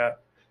way. Like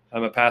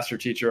I'm a pastor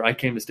teacher. I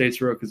came to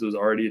Statesboro because there was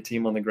already a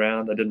team on the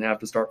ground. I didn't have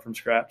to start from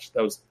scratch.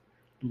 That was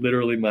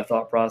literally my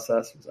thought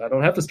process. I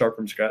don't have to start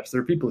from scratch. There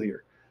are people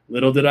here.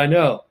 Little did I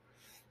know.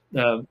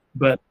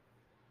 But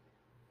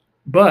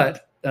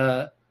what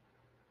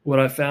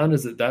I found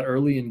is that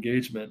early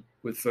engagement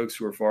with folks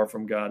who are far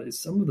from God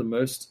is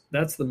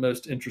that's the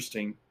most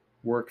interesting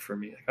work for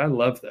me. Like, I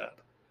love that.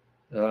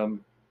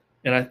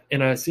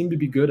 And I seem to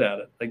be good at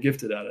it,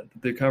 gifted at it.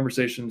 The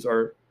conversations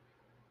are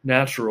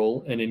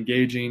natural and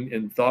engaging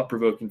and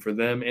thought-provoking for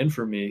them and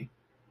for me.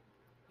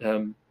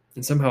 And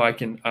somehow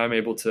I'm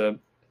able to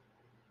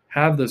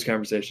have those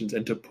conversations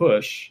and to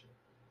push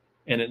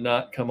and it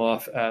not come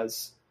off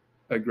as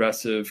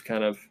aggressive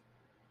kind of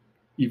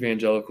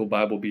evangelical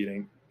Bible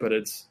beating, but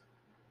it's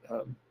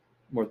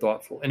more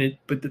thoughtful.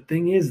 But the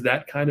thing is,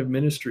 that kind of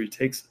ministry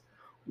takes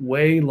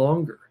way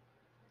longer,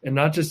 and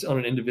not just on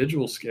an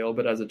individual scale,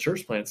 but as a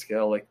church plant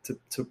scale, like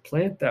to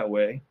plant that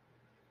way.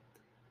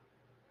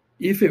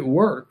 If it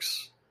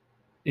works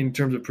in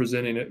terms of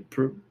presenting it,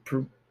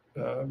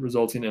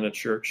 resulting in a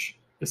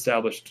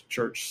established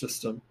church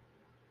system,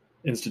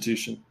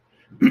 institution,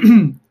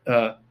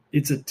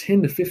 it's a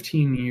 10 to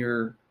 15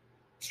 year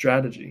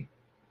strategy.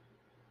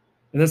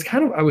 And that's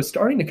I was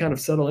starting to kind of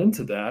settle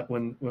into that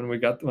when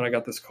I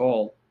got this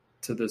call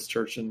to this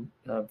church in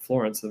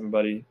Florence that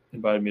somebody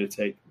invited me to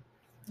take.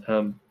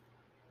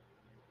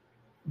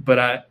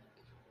 But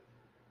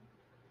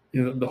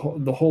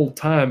the whole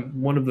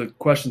time, one of the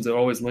questions that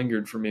always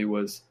lingered for me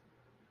was,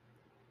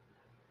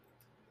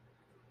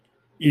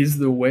 is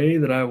the way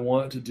that I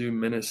want to do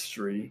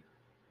ministry,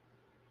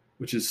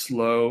 which is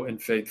slow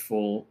and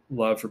faithful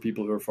love for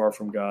people who are far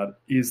from God,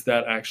 is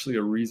that actually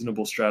a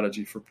reasonable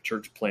strategy for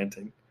church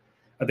planting?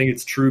 I think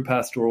it's true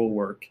pastoral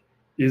work.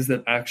 Is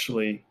that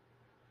actually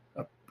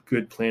a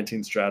good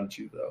planting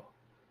strategy,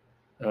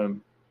 though?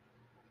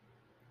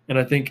 And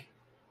I think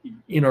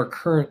in our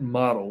current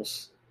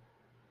models,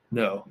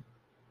 no.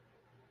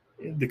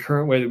 The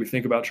current way that we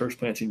think about church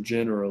planting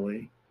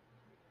generally,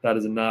 that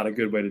is not a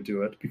good way to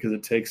do it because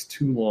it takes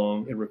too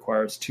long. It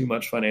requires too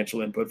much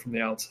financial input from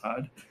the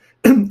outside.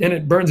 And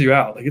it burns you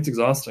out. It's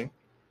exhausting.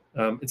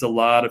 It's a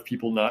lot of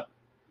people not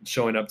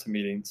showing up to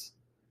meetings.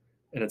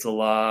 And it's a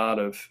lot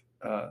of,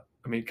 a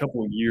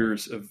couple of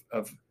years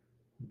of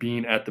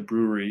being at the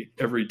brewery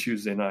every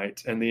Tuesday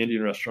night and the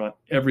Indian restaurant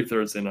every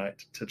Thursday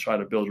night to try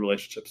to build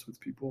relationships with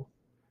people.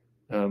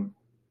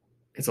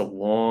 It's a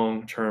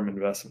long-term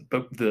investment.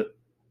 But the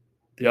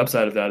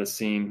upside of that is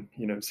seeing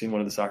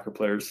one of the soccer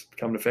players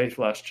come to faith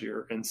last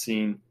year and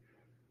seeing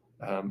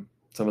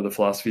some of the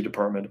philosophy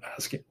department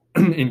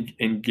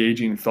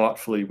engaging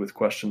thoughtfully with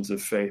questions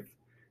of faith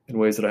in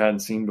ways that I hadn't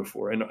seen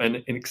before,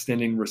 and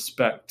extending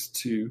respect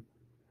to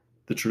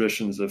the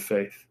traditions of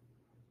faith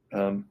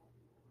in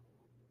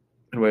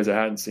ways I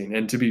hadn't seen.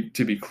 And to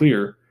be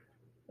clear,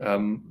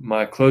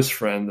 my close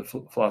friend, the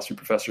philosophy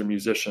professor,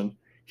 musician,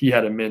 he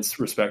had immense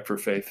respect for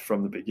faith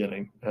from the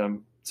beginning.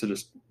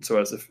 So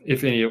as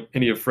if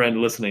any friend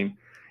listening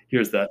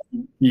hears that,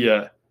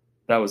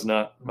 that was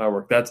not my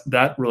work.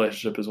 That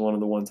relationship is one of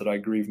the ones that I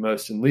grieve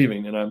most in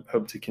leaving, and I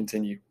hope to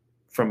continue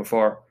from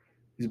afar.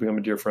 He's become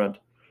a dear friend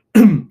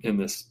in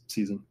this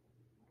season.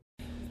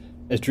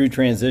 As Drew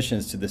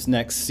transitions to this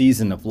next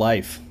season of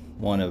life,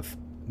 one of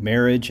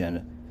marriage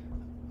and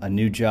a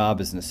new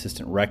job as an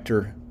assistant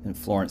rector in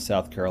Florence,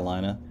 South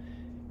Carolina,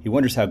 he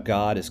wonders how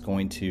God is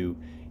going to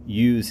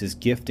use his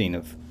gifting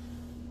of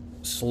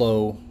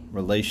slow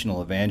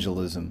relational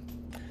evangelism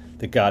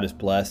that God has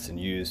blessed and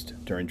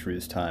used during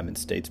Drew's time in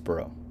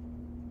Statesboro.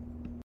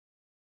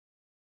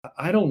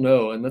 I don't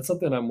know, and that's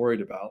something I'm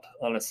worried about,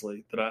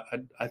 honestly, that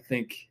I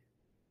think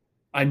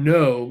I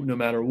know no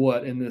matter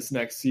what in this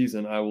next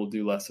season, I will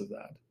do less of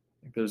that.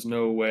 There's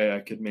no way I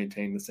could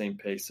maintain the same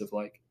pace of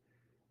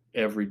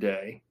every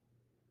day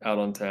out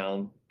on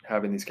town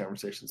having these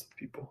conversations with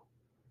people.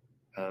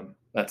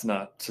 That's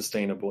not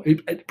sustainable.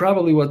 It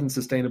probably wasn't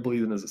sustainable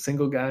even as a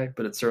single guy,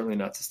 but it's certainly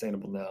not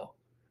sustainable now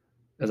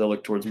as I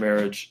look towards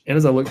marriage and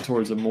as I look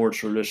towards a more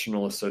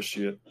traditional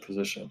associate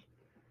position.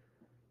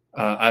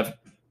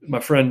 My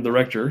friend, the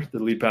rector, the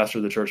lead pastor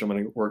of the church I'm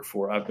going to work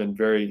for, I've been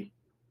very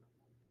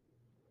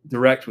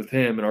direct with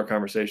him in our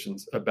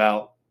conversations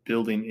about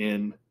building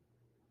in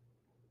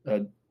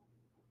a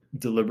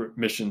deliberate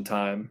mission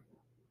time,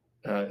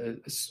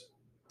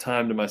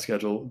 time to my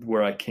schedule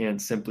where I can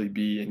simply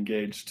be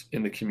engaged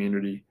in the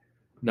community,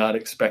 not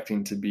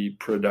expecting to be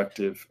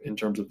productive in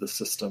terms of the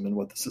system and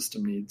what the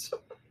system needs,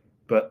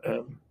 but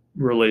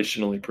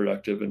relationally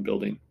productive and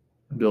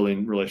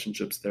building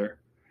relationships there.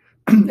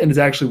 And it's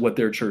actually what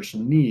their church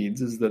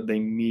needs, is that they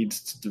need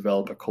to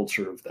develop a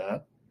culture of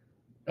that,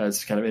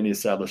 as kind of any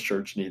established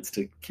church needs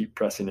to keep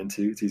pressing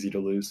into. It's easy to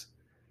lose.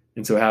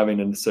 And so having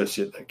an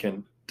associate that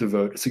can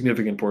devote a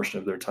significant portion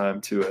of their time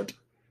to it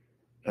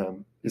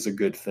is a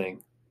good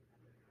thing.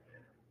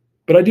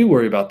 But I do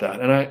worry about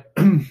that.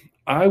 And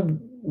I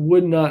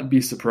would not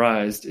be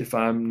surprised if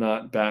I'm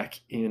not back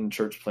in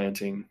church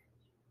planting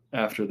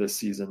after this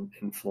season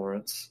in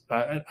Florence.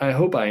 I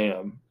hope I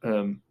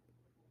am.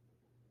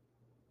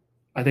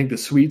 I think the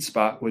sweet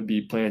spot would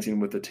be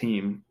planting with a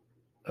team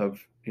of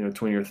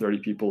 20 or 30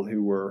 people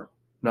who were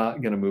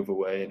not going to move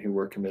away and who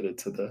were committed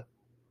to the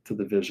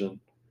vision.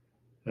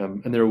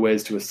 And there are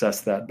ways to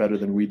assess that better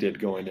than we did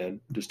going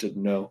in. Just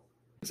didn't know.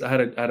 I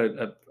had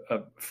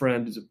a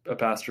friend who's a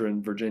pastor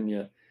in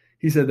Virginia.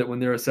 he said that when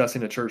they're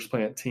assessing a church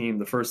plant team,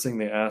 the first thing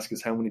they ask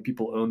is how many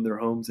people own their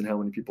homes and how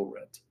many people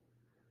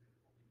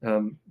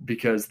rent,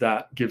 because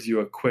that gives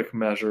you a quick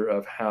measure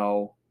of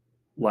how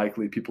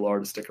likely people are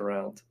to stick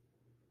around.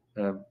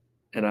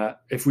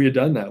 If we had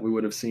done that, we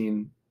would have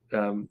seen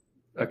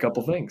a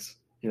couple things.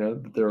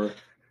 There were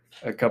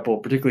a couple,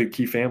 particularly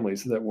key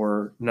families, that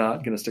were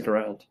not going to stick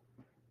around,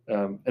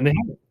 and they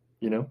haven't.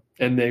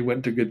 And they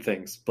went to good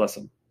things. Bless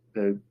them.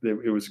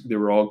 They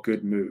were all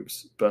good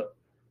moves, but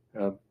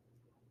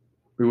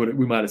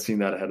we might have seen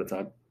that ahead of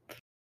time.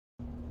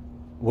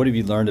 What have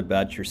you learned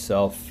about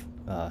yourself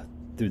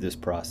through this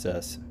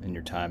process in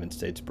your time in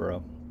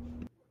Statesboro?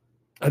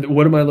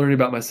 What am I learning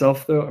about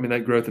myself, though? I mean,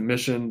 that growth and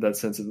mission, that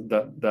sense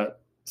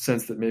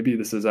that maybe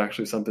this is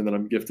actually something that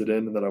I'm gifted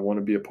in and that I want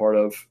to be a part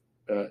of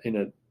in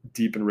a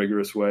deep and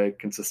rigorous way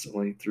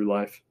consistently through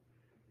life.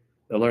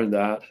 I learned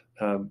that.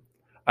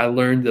 I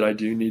learned that I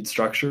do need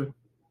structure,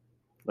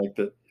 like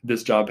that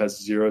this job has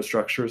zero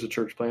structure as a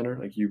church planner.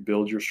 Like, you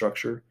build your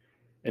structure,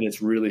 and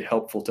it's really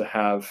helpful to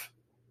have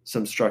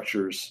some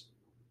structures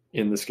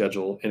in the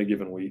schedule in a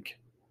given week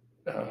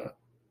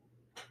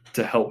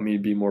to help me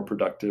be more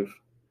productive.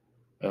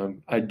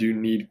 I do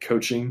need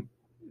coaching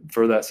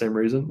for that same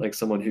reason, like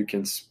someone who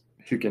can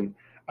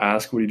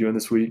ask, what are you doing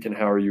this week and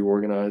how are you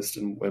organized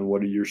and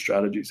what are your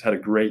strategies? Had a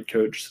great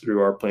coach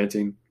through our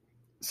planting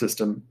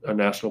system, a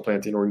national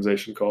planting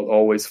organization called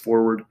Always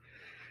Forward.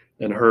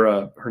 And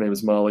her name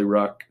is Molly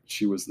Ruck.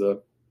 She was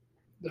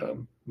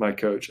my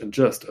coach, and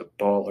just a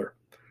baller,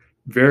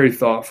 very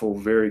thoughtful,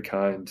 very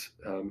kind,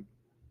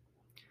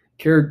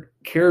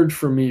 cared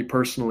for me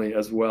personally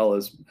as well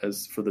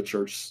as for the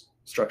church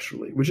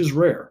structurally, which is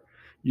rare.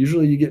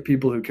 Usually you get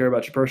people who care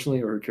about you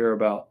personally or who care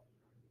about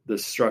the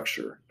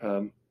structure.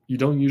 You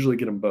don't usually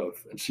get them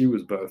both. And she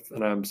was both.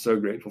 And I'm so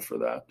grateful for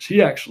that.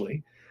 She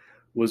actually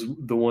was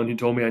the one who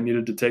told me I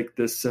needed to take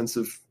this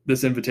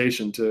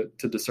invitation to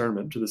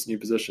discernment, to this new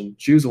position.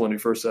 She was the one who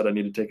first said I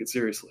need to take it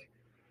seriously.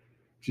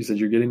 She said,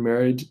 you're getting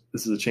married.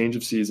 This is a change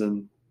of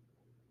season.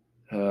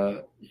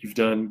 You've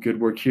done good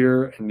work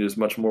here, and there's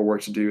much more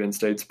work to do in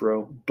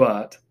Statesboro,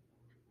 but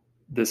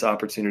this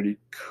opportunity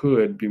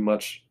could be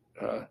much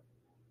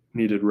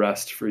needed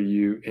rest for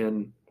you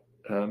in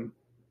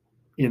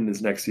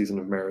this next season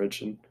of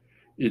marriage, and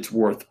it's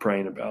worth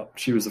praying about.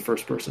 She was the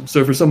first person.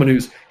 So for someone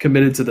who's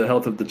committed to the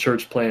health of the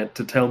church plant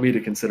to tell me to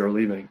consider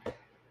leaving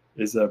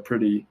is a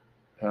pretty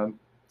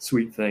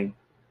sweet thing.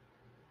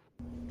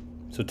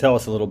 So tell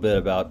us a little bit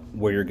about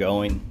where you're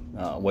going,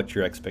 what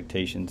your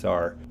expectations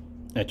are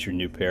at your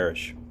new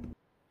parish.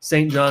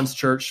 St. John's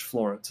Church,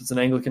 Florence. It's an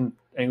Anglican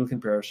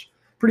parish.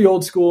 Pretty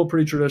old school,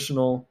 pretty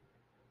traditional.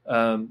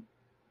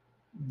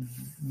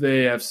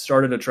 They have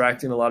started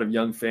attracting a lot of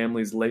young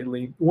families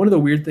lately. One of the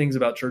weird things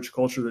about church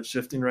culture that's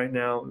shifting right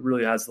now, it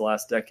really has the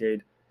last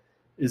decade,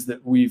 is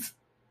that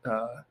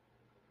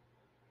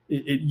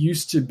it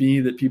used to be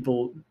that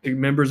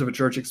members of a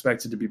church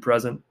expected to be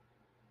present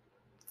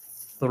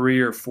 3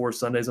 or 4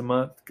 Sundays a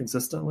month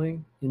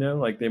consistently,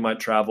 like they might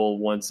travel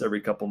once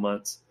every couple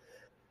months.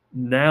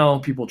 Now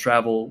people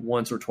travel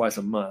once or twice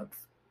a month,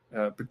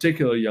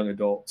 particularly young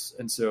adults.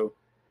 And so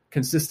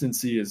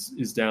consistency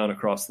is down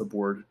across the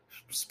board,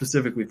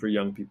 specifically for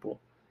young people,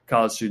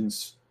 college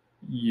students,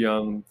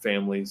 young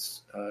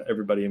families,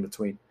 everybody in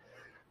between.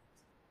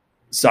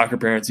 Soccer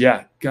parents,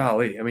 yeah,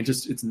 golly. I mean,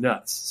 just it's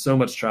nuts. So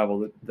much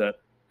travel that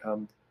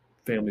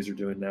families are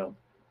doing now.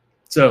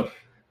 So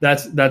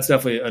that's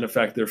definitely an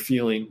effect they're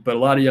feeling. But a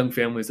lot of young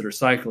families that are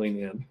cycling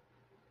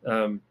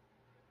in.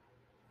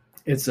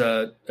 It's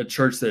a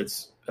church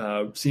that's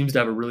seems to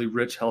have a really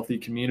rich, healthy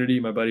community.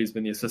 My buddy's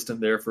been the assistant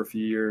there for a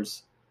few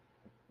years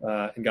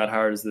and got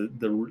hired as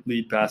the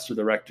lead pastor,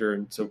 the rector,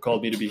 and so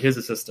called me to be his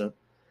assistant.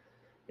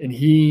 And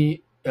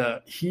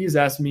he's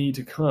asked me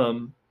to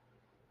come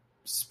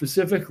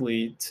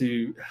specifically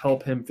to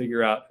help him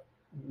figure out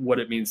what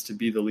it means to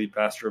be the lead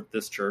pastor of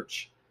this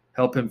church,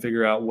 help him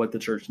figure out what the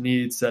church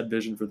needs, set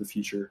vision for the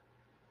future,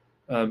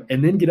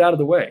 and then get out of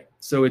the way.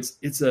 So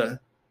it's a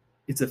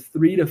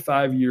 3 to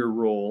 5 year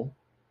role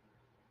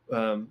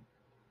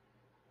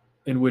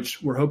in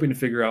which we're hoping to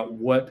figure out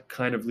what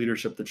kind of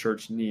leadership the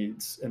church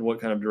needs and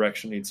what kind of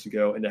direction needs to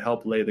go, and to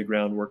help lay the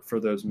groundwork for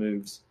those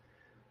moves.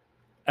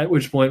 At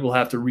which point we'll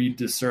have to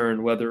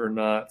rediscern whether or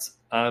not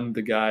I'm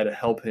the guy to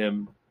help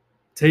him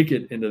take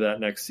it into that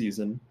next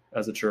season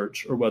as a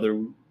church, or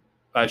whether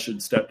I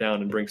should step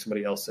down and bring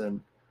somebody else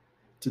in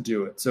to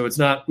do it. So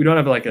we don't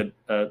have like a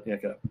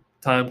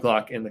time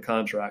clock in the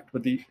contract,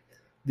 but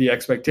the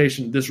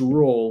expectation, this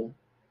role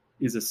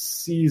is a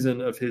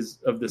season of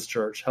this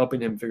church,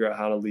 helping him figure out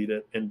how to lead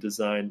it and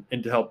design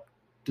and to help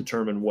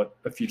determine what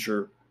a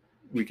future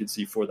we could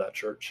see for that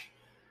church,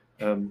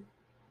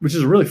 which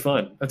is really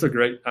fun.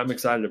 I'm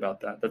excited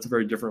about that. That's a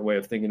very different way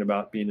of thinking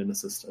about being an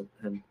assistant,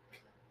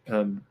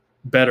 and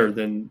better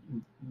than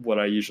what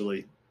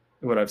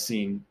I've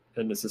seen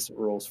in assistant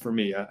roles for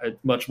me.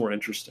 Much more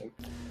interesting.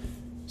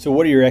 So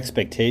what are your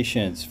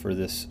expectations for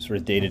this sort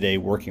of day-to-day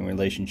working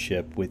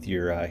relationship with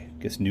your,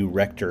 new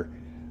rector,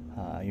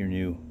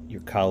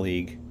 your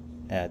colleague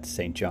at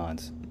St.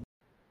 John's?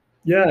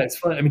 Yeah, it's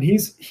fun. I mean, he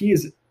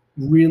is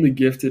really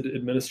gifted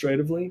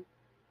administratively,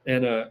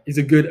 and he's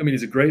a good. I mean,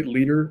 he's a great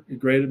leader, a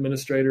great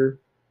administrator.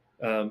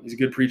 He's a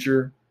good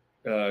preacher,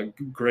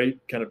 great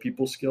kind of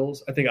people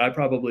skills. I think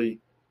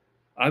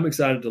I'm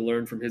excited to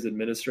learn from his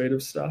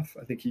administrative stuff.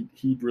 I think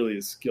he really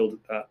is skilled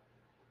at that.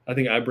 I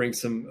think I bring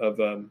some of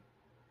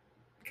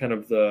kind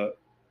of the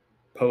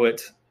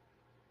poet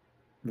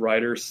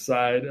writer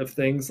side of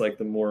things, like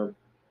the more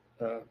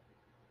uh,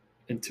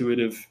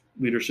 intuitive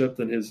leadership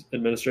than his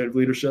administrative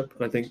leadership.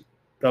 And I think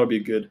that'll be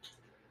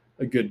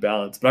a good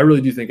balance. But I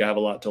really do think I have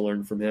a lot to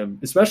learn from him,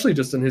 especially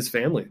just in his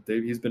family.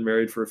 He's been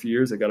married for a few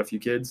years. They got a few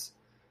kids.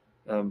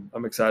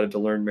 I'm excited to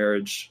learn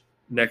marriage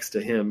next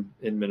to him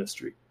in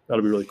ministry.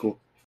 That'll be really cool.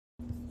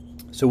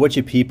 So what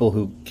should people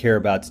who care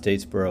about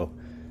Statesboro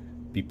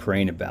be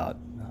praying about?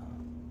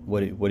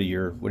 What are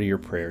your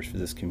prayers for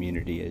this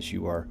community as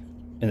you are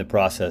in the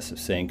process of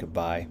saying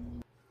goodbye?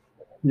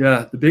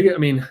 Yeah, the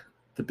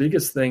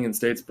biggest thing in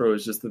Statesboro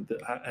is just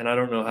and I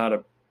don't know how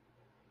to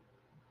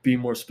be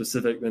more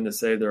specific than to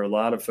say there are a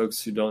lot of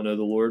folks who don't know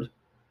the Lord,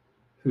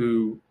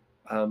 who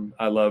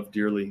I love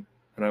dearly,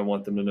 and I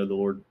want them to know the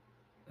Lord,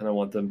 and I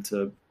want them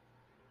to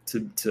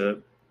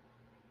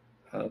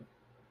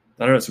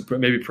I don't know. So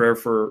maybe prayer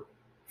for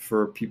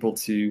people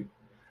to.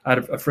 I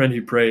had a friend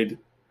who prayed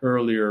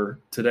earlier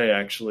today,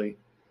 actually,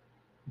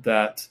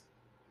 that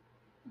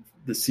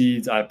the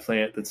seeds I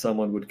plant, that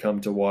someone would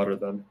come to water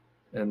them,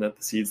 and that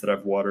the seeds that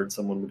I've watered,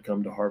 someone would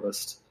come to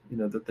harvest.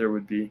 That there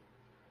would be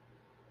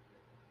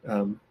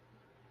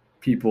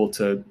people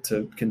to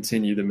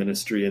continue the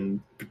ministry, and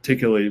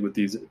particularly with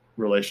these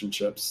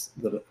relationships,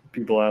 that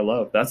people I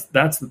love.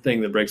 That's the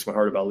thing that breaks my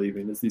heart about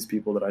leaving, is these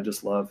people that I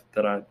just love,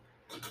 that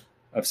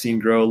I've seen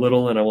grow a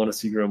little, and I want to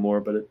see grow more,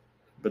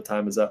 but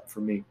time is up for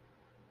me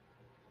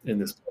in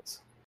this place.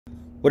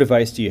 What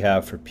advice do you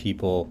have for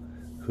people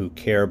who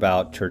care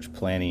about church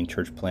planning,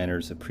 church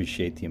planners,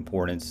 appreciate the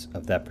importance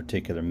of that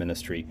particular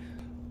ministry?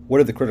 What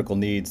are the critical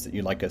needs that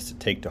you'd like us to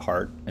take to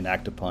heart and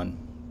act upon?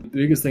 The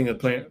biggest thing that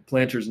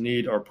planters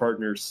need are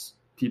partners,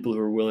 people who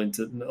are willing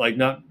to, like,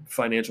 not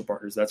financial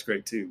partners, that's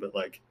great too, but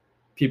like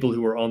people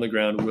who are on the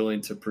ground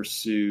willing to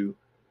pursue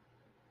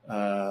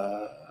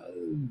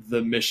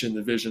the mission,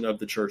 the vision of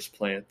the church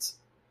plant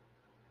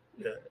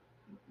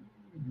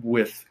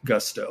with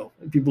gusto,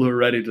 and people who are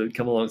ready to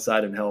come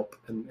alongside and help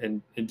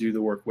and do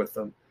the work with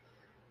them,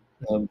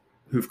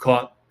 who've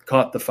caught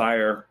the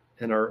fire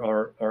and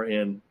are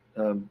in.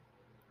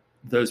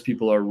 Those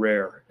people are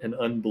rare and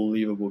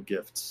unbelievable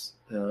gifts,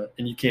 and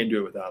you can't do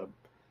it without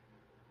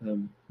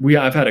them.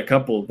 I've had a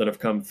couple that have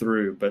come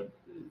through, but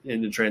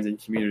in the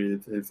transient community,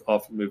 they've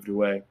often moved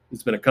away.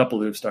 There's been a couple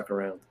who have stuck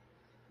around.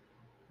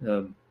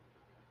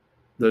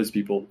 Those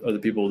people are the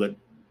people that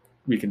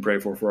we can pray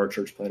for our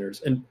church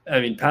planners. And I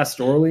mean,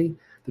 pastorally,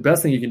 the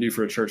best thing you can do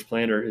for a church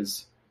planner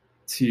is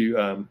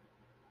to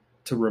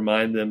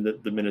remind them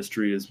that the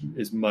ministry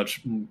is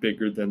much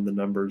bigger than the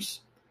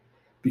numbers.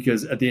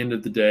 Because at the end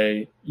of the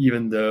day,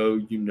 even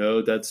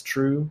though that's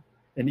true,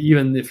 and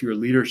even if your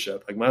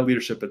leadership, like my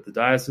leadership at the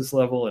diocese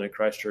level and at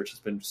Christ Church, has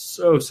been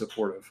so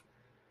supportive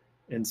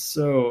and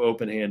so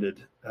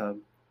open-handed,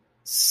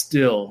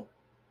 still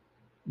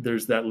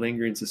there's that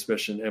lingering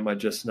suspicion: am I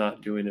just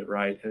not doing it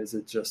right? Is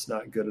it just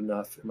not good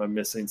enough? Am I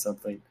missing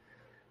something?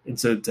 And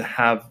so to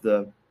have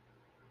the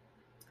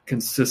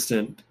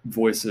consistent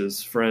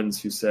voices,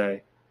 friends who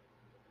say,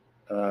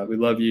 we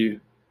love you.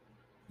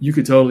 You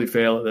could totally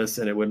fail at this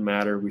and it wouldn't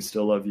matter. We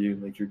still love you.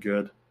 Like, you're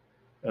good.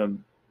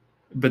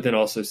 But then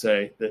also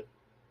say that,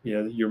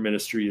 your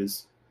ministry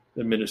is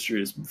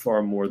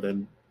far more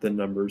than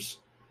numbers,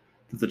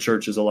 that the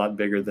church is a lot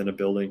bigger than a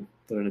building,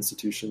 than an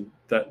institution.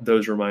 That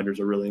those reminders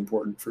are really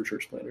important for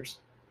church planners.